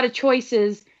 We have a lot of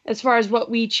choices as far as what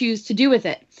we choose to do with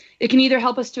it. It can either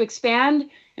help us to expand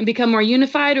and become more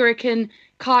unified, or it can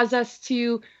cause us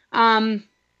to,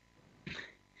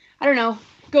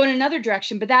 go in another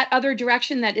direction. But that other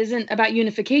direction that isn't about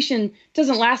unification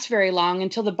doesn't last very long,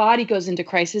 until the body goes into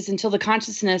crisis, until the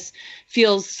consciousness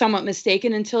feels somewhat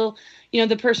mistaken, until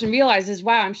the person realizes,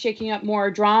 wow, I'm shaking up more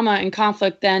drama and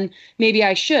conflict than maybe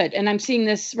I should. And I'm seeing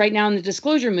this right now in the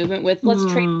disclosure movement with let's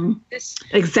trade this.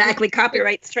 Exactly.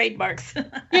 Copyrights, trademarks.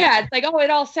 Yeah. It's like, oh, it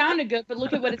all sounded good, but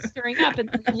look at what it's stirring up, and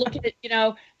look at it,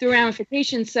 the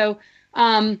ramifications. So,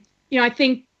 I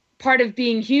think part of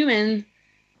being human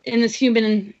in this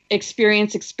human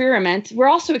experiment, we're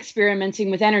also experimenting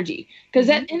with energy, because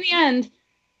in the end,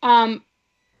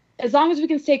 as long as we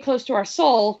can stay close to our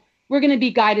soul, we're going to be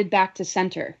guided back to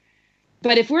center.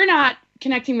 But if we're not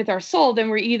connecting with our soul, then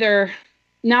we're either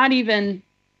not even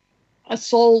a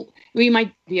soul. We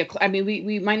might be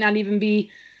we might not even be,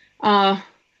 if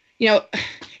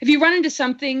you run into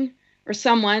something or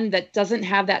someone that doesn't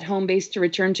have that home base to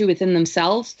return to within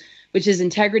themselves, which is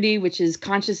integrity, which is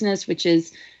consciousness, which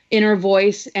is inner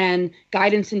voice and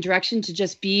guidance and direction to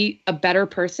just be a better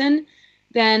person,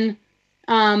 then,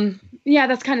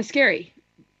 that's kind of scary.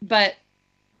 But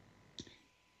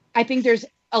I think there's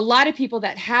a lot of people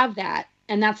that have that,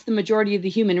 and that's the majority of the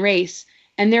human race,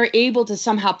 and they're able to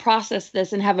somehow process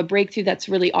this and have a breakthrough that's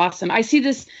really awesome. I see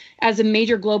this as a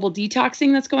major global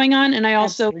detoxing that's going on, and I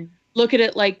also look at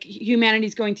it like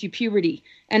humanity's going through puberty,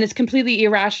 and it's completely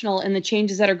irrational in the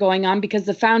changes that are going on, because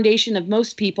the foundation of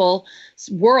most people's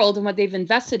world and what they've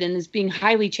invested in is being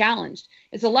highly challenged.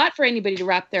 It's a lot for anybody to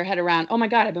wrap their head around. Oh my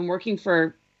God, I've been working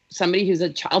for somebody who's a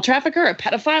child trafficker, a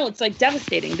pedophile. It's like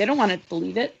devastating. They don't want to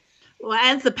believe it. Well,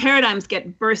 as the paradigms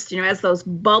get burst, as those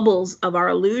bubbles of our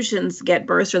illusions get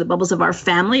burst, or the bubbles of our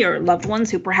family or loved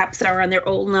ones who perhaps are on their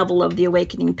own level of the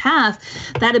awakening path,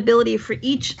 that ability for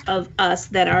each of us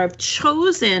that are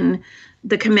chosen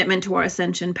the commitment to our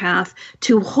ascension path,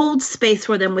 to hold space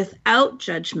for them without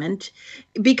judgment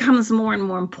becomes more and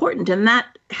more important. And that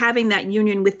having that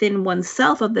union within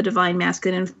oneself of the divine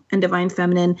masculine and divine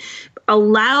feminine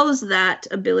allows that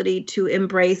ability to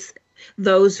embrace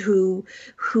those who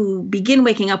begin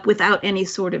waking up without any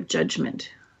sort of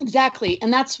judgment. Exactly.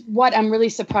 And that's what I'm really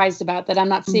surprised about, that I'm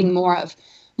not seeing more of.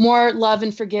 More love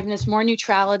and forgiveness, more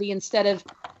neutrality, instead of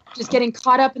just getting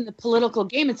caught up in the political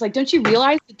game. It's like, don't you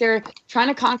realize that they're trying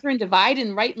to conquer and divide,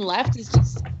 and right and left is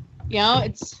just,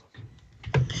 it's.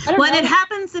 Well, it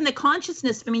happens in the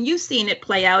consciousness. I mean, you've seen it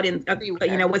play out in,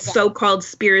 with so-called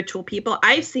spiritual people.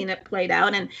 I've seen it played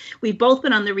out, and we've both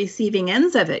been on the receiving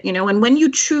ends of it, and when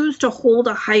you choose to hold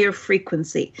a higher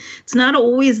frequency, it's not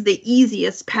always the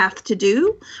easiest path to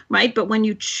do, right? But when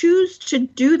you choose to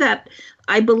do that,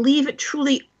 I believe it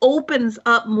truly opens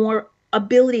up more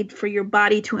ability for your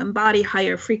body to embody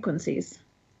higher frequencies.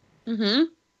 Mm-hmm.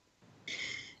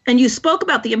 And you spoke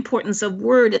about the importance of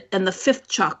word and the fifth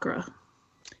chakra.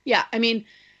 Yeah. I mean,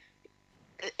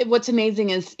 what's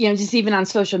amazing is, just even on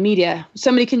social media,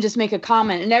 somebody can just make a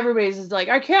comment and everybody's just like,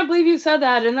 I can't believe you said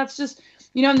that. And that's just,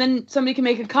 and then somebody can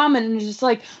make a comment and it's just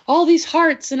like all these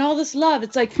hearts and all this love.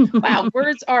 It's like, wow,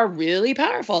 words are really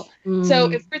powerful.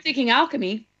 So if we're thinking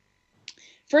alchemy,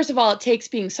 first of all, it takes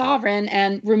being sovereign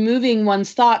and removing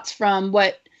one's thoughts from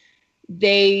what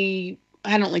I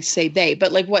don't like to say they,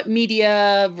 but like what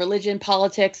media, religion,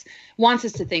 politics wants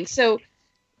us to think. So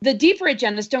the deeper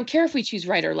agendas don't care if we choose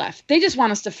right or left. They just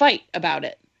want us to fight about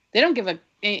it. They don't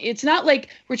it's not like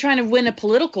we're trying to win a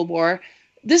political war.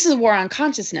 This is a war on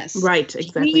consciousness. Right,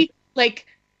 exactly. We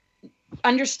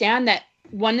understand that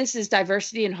oneness is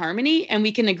diversity and harmony, and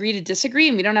we can agree to disagree,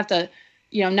 and we don't have to,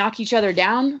 knock each other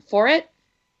down for it.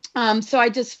 So I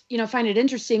just, find it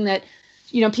interesting that,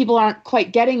 people aren't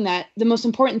quite getting that the most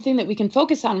important thing that we can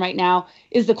focus on right now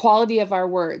is the quality of our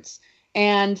words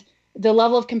and the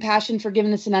level of compassion,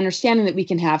 forgiveness, and understanding that we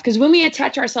can have. Because when we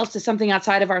attach ourselves to something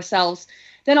outside of ourselves,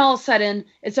 then all of a sudden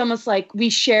it's almost like we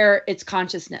share its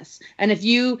consciousness. And if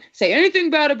you say anything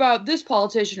bad about this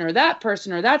politician or that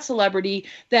person or that celebrity,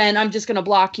 then I'm just going to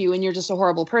block you and you're just a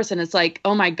horrible person. It's like,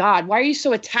 oh my God, why are you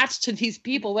so attached to these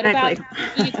people? What about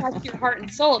being attached to your heart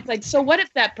and soul? It's like, so what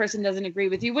if that person doesn't agree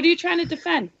with you? What are you trying to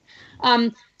defend?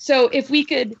 So if we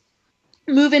could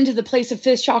move into the place of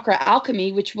fifth chakra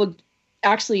alchemy, which would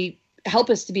actually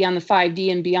help us to be on the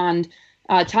 5D and beyond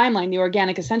timeline, the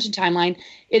organic ascension timeline,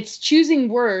 it's choosing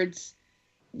words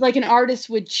like an artist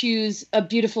would choose a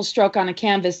beautiful stroke on a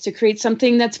canvas to create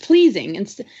something that's pleasing.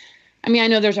 I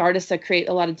know there's artists that create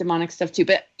a lot of demonic stuff too,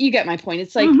 but you get my point.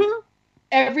 It's like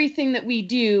everything that we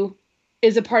do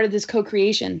is a part of this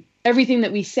co-creation, everything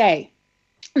that we say.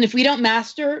 And if we don't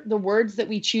master the words that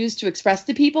we choose to express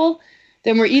to people,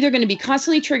 then we're either going to be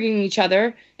constantly triggering each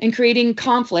other and creating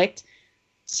conflict.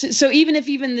 So even if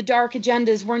the dark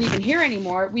agendas weren't even here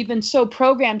anymore, we've been so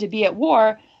programmed to be at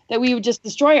war that we would just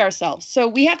destroy ourselves. So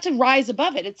we have to rise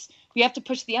above it. We have to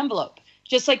push the envelope,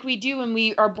 just like we do when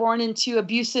we are born into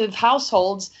abusive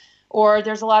households or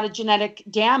there's a lot of genetic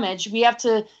damage. We have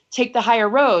to take the higher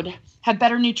road, have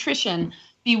better nutrition,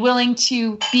 be willing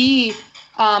to be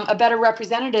a better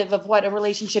representative of what a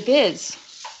relationship is.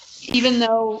 Even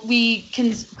though we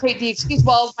can create the excuse,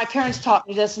 well, my parents taught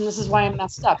me this and this is why I'm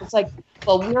messed up. It's like,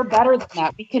 well, we're better than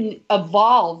that. We can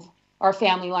evolve our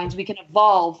family lines. We can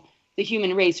evolve the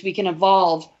human race. We can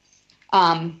evolve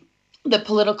the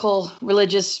political,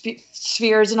 religious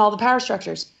spheres and all the power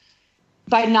structures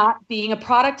by not being a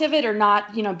product of it or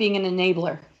not, being an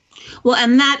enabler. Well,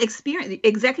 and that experience,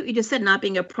 exactly what you just said, not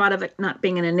being a product, not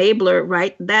being an enabler,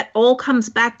 right? That all comes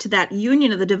back to that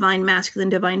union of the divine masculine,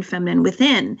 divine feminine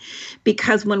within.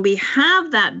 Because when we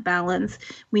have that balance,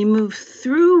 we move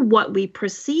through what we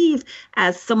perceive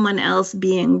as someone else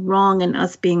being wrong and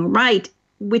us being right,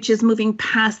 which is moving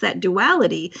past that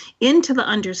duality into the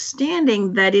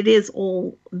understanding that it is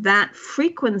all that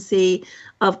frequency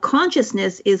of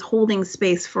consciousness is holding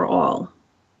space for all.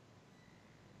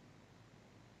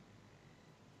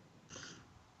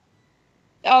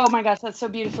 Oh my gosh, that's so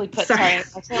beautifully put. Sorry, I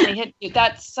accidentally hit you.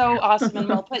 That's so awesome and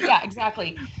well put. Yeah,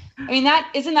 exactly. Isn't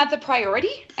that the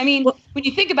priority? When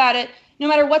you think about it, no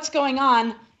matter what's going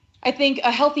on, I think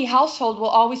a healthy household will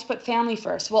always put family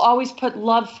first, will always put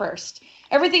love first.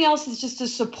 Everything else is just to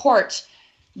support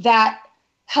that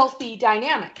healthy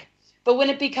dynamic. But when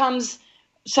it becomes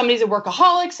somebody's a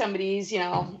workaholic, somebody's,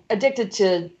 addicted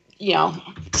to,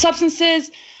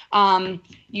 substances,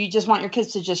 you just want your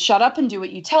kids to just shut up and do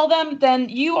what you tell them, then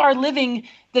you are living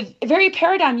the very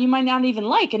paradigm you might not even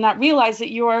like and not realize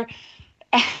that you're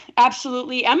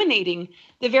absolutely emanating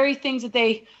the very things that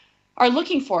they are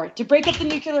looking for, to break up the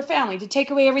nuclear family, to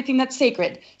take away everything that's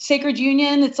sacred. Sacred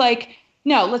union, it's like,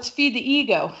 no, let's feed the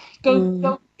ego.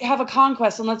 Go have a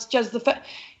conquest and let's judge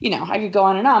I could go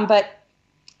on, but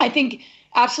I think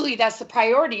absolutely that's the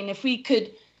priority. And if we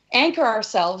could anchor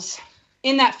ourselves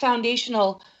in that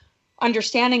foundational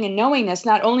understanding and knowingness,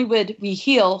 not only would we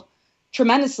heal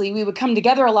tremendously, we would come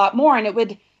together a lot more, and it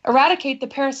would eradicate the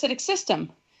parasitic system.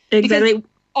 Exactly. Because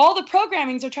all the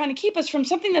programmings are trying to keep us from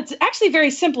something that's actually very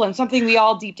simple and something we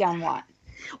all deep down want.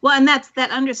 Well, and that's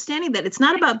that understanding that it's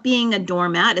not about being a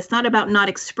doormat. It's not about not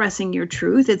expressing your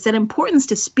truth. It's an importance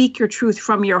to speak your truth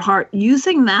from your heart,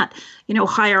 using that,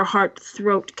 higher heart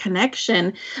throat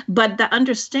connection. But the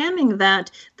understanding that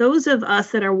those of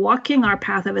us that are walking our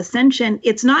path of ascension,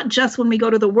 it's not just when we go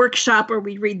to the workshop or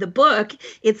we read the book,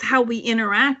 it's how we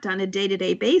interact on a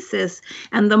day-to-day basis.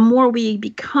 And the more we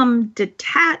become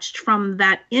detached from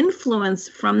that influence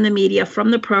from the media,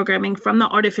 from the programming, from the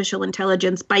artificial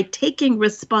intelligence, by taking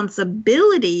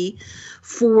responsibility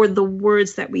for the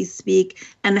words that we speak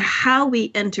and how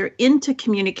we enter into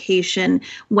communication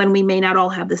when we may not all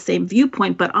have the same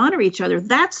viewpoint, but honor each other.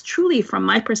 That's truly, from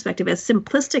my perspective, as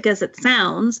simplistic as it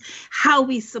sounds, how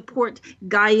we support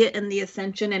Gaia and the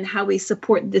Ascension and how we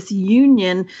support this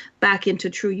union back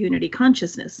into true unity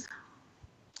consciousness.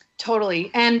 Totally.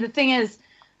 And the thing is,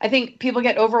 I think people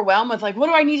get overwhelmed with like, what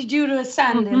do I need to do to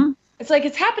ascend? Mm-hmm. And it's like,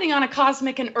 it's happening on a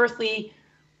cosmic and earthly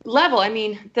level. I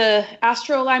mean, the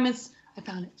astro alignments, I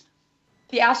found it.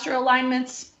 The astro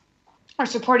alignments are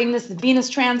supporting this, the Venus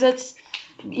transits,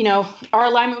 our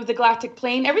alignment with the galactic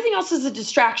plane. Everything else is a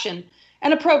distraction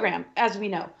and a program, as we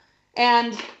know.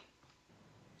 And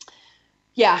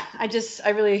yeah, I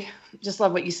really just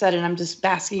love what you said, and I'm just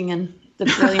basking in the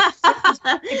brilliance.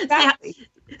 Exactly.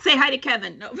 Say hi to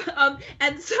Kevin. No.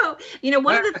 And so,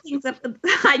 one of the things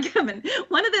hi, Kevin.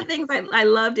 One of the things I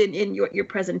loved in your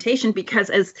presentation, because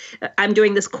as I'm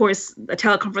doing this course, a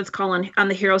teleconference call on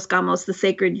the Hieros Gamos, the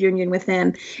sacred union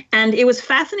within, and it was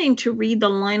fascinating to read the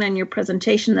line on your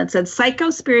presentation that said,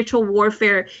 psycho-spiritual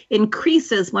warfare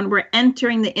increases when we're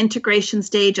entering the integration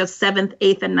stage of 7th,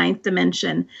 8th, and 9th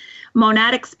dimension.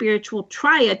 Monadic spiritual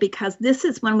triad, because this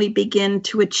is when we begin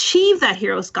to achieve that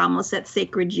Hieros Gamos, that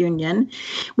sacred union,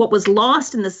 what was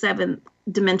lost in the 7th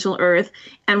dimensional earth,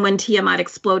 and when Tiamat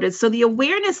exploded. So the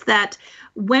awareness that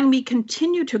when we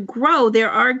continue to grow,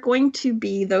 there are going to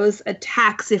be those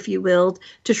attacks, if you will,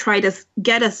 to try to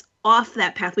get us off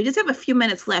that path. We just have a few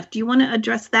minutes left. Do you want to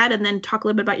address that and then talk a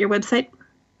little bit about your website?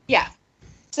 Yeah.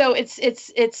 So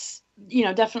it's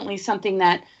definitely something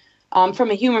that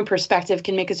from a human perspective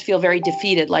can make us feel very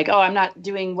defeated. Like, oh, I'm not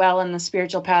doing well in the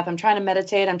spiritual path. I'm trying to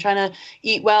meditate. I'm trying to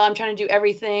eat well. I'm trying to do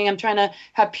everything. I'm trying to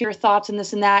have pure thoughts and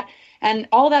this and that. And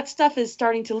all that stuff is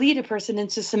starting to lead a person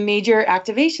into some major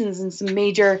activations and some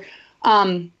major,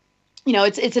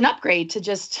 it's an upgrade to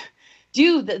just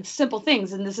do the simple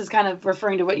things. And this is kind of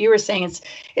referring to what you were saying.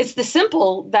 It's the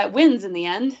simple that wins in the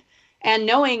end. And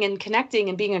knowing and connecting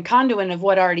and being a conduit of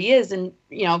what already is, and,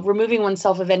 removing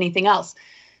oneself of anything else.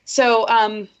 So,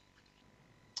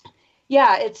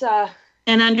 it's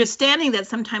and understanding that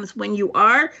sometimes when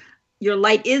your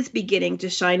light is beginning to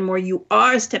shine more, you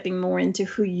are stepping more into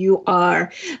who you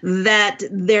are, that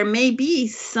there may be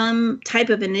some type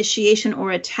of initiation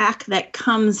or attack that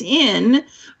comes in,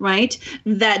 right?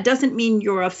 That doesn't mean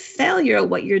you're a failure at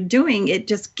what you're doing. It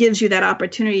just gives you that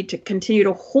opportunity to continue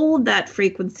to hold that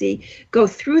frequency, go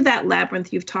through that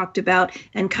labyrinth you've talked about,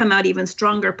 and come out even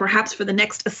stronger, perhaps for the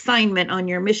next assignment on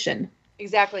your mission.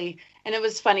 Exactly. And it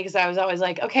was funny because I was always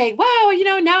like, okay, wow,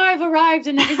 now I've arrived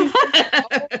and everything's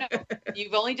oh, no,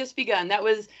 you've only just begun. That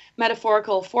was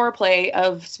metaphorical foreplay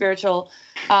of spiritual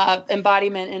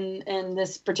embodiment in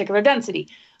this particular density.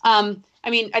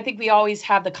 I think we always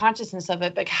have the consciousness of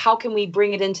it, but how can we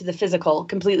bring it into the physical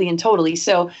completely and totally?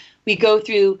 So we go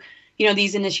through,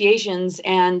 these initiations,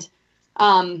 and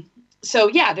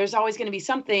there's always going to be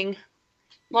something.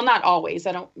 Well, not always.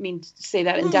 I don't mean to say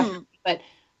that indefinitely, but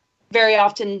very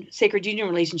often sacred union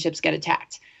relationships get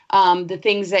attacked. The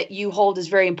things that you hold as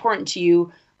very important to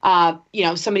you,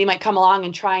 somebody might come along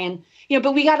and try and,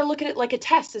 but we got to look at it like a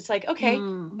test. It's like, okay,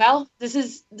 well, this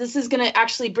is going to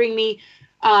actually bring me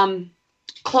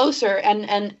closer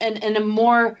and a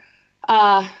more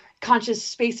conscious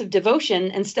space of devotion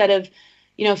instead of,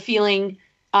 feeling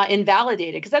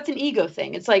invalidated, because that's an ego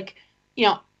thing. It's like,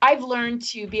 I've learned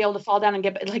to be able to fall down and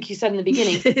get, like you said in the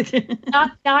beginning,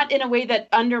 not in a way that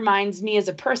undermines me as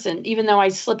a person, even though I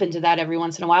slip into that every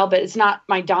once in a while, but it's not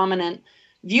my dominant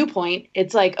viewpoint.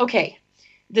 It's like, okay,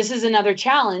 this is another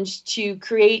challenge to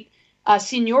create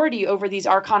seniority over these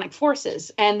archonic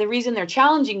forces. And the reason they're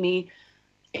challenging me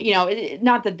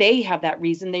not that they have that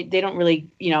reason. They don't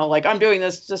really, like, I'm doing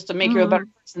this just to make you a better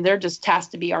person. They're just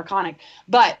tasked to be archonic.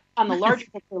 But on the larger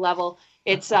picture level,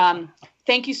 it's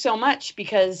thank you so much,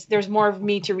 because there's more of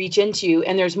me to reach into,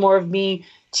 and there's more of me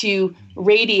to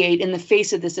radiate in the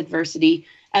face of this adversity.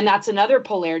 And that's another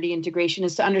polarity integration,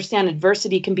 is to understand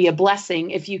adversity can be a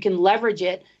blessing if you can leverage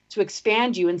it to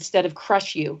expand you instead of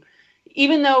crush you.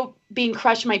 Even though being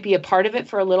crushed might be a part of it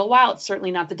for a little while, it's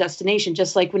certainly not the destination.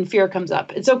 Just like when fear comes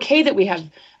up, it's okay that we have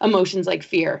emotions like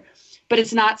fear, but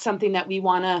it's not something that we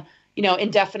want to,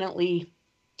 indefinitely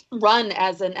run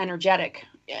as an energetic.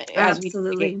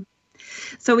 Absolutely.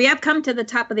 So we have come to the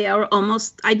top of the hour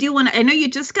almost. I know you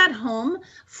just got home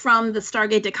from the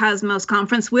Stargate to Cosmos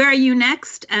conference. Where are you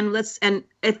next? And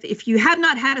if you have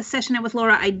not had a session with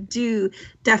Laura, I do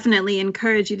definitely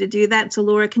encourage you to do that. So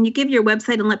Laura, can you give your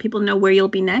website and let people know where you'll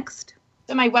be next?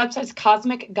 So my website is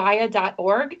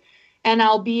cosmicgaia.org, and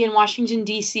I'll be in Washington,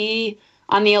 D.C.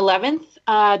 on the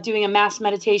 11th, doing a mass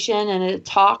meditation and a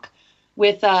talk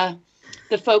with the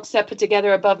folks that put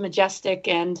together Above Majestic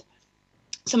and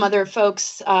some other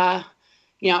folks.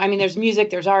 There's music,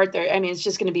 there's art there. It's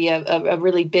just going to be a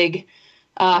really big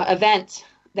event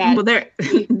that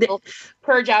will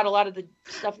purge out a lot of the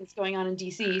stuff that's going on in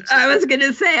DC. I was going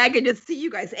to say, I could just see you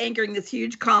guys anchoring this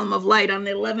huge column of light on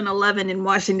the 1111 in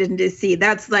Washington, D.C.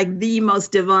 That's like the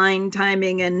most divine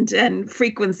timing and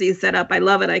frequency set up. I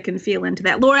love it. I can feel into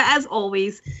that. Laura, as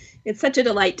always, it's such a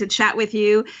delight to chat with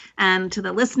you, and to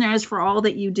the listeners for all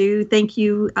that you do. Thank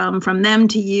you from them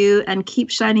to you, and keep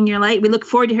shining your light. We look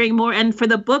forward to hearing more, and for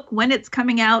the book, when it's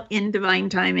coming out in divine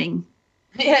timing.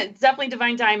 Yeah, it's definitely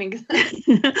divine timing.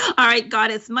 All right,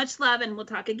 Goddess, much love, and we'll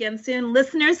talk again soon.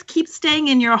 Listeners, keep staying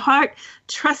in your heart,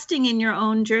 trusting in your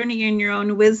own journey and your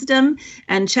own wisdom,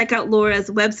 and check out Laura's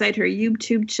website, her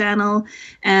YouTube channel,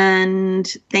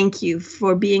 and thank you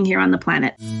for being here on the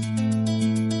planet.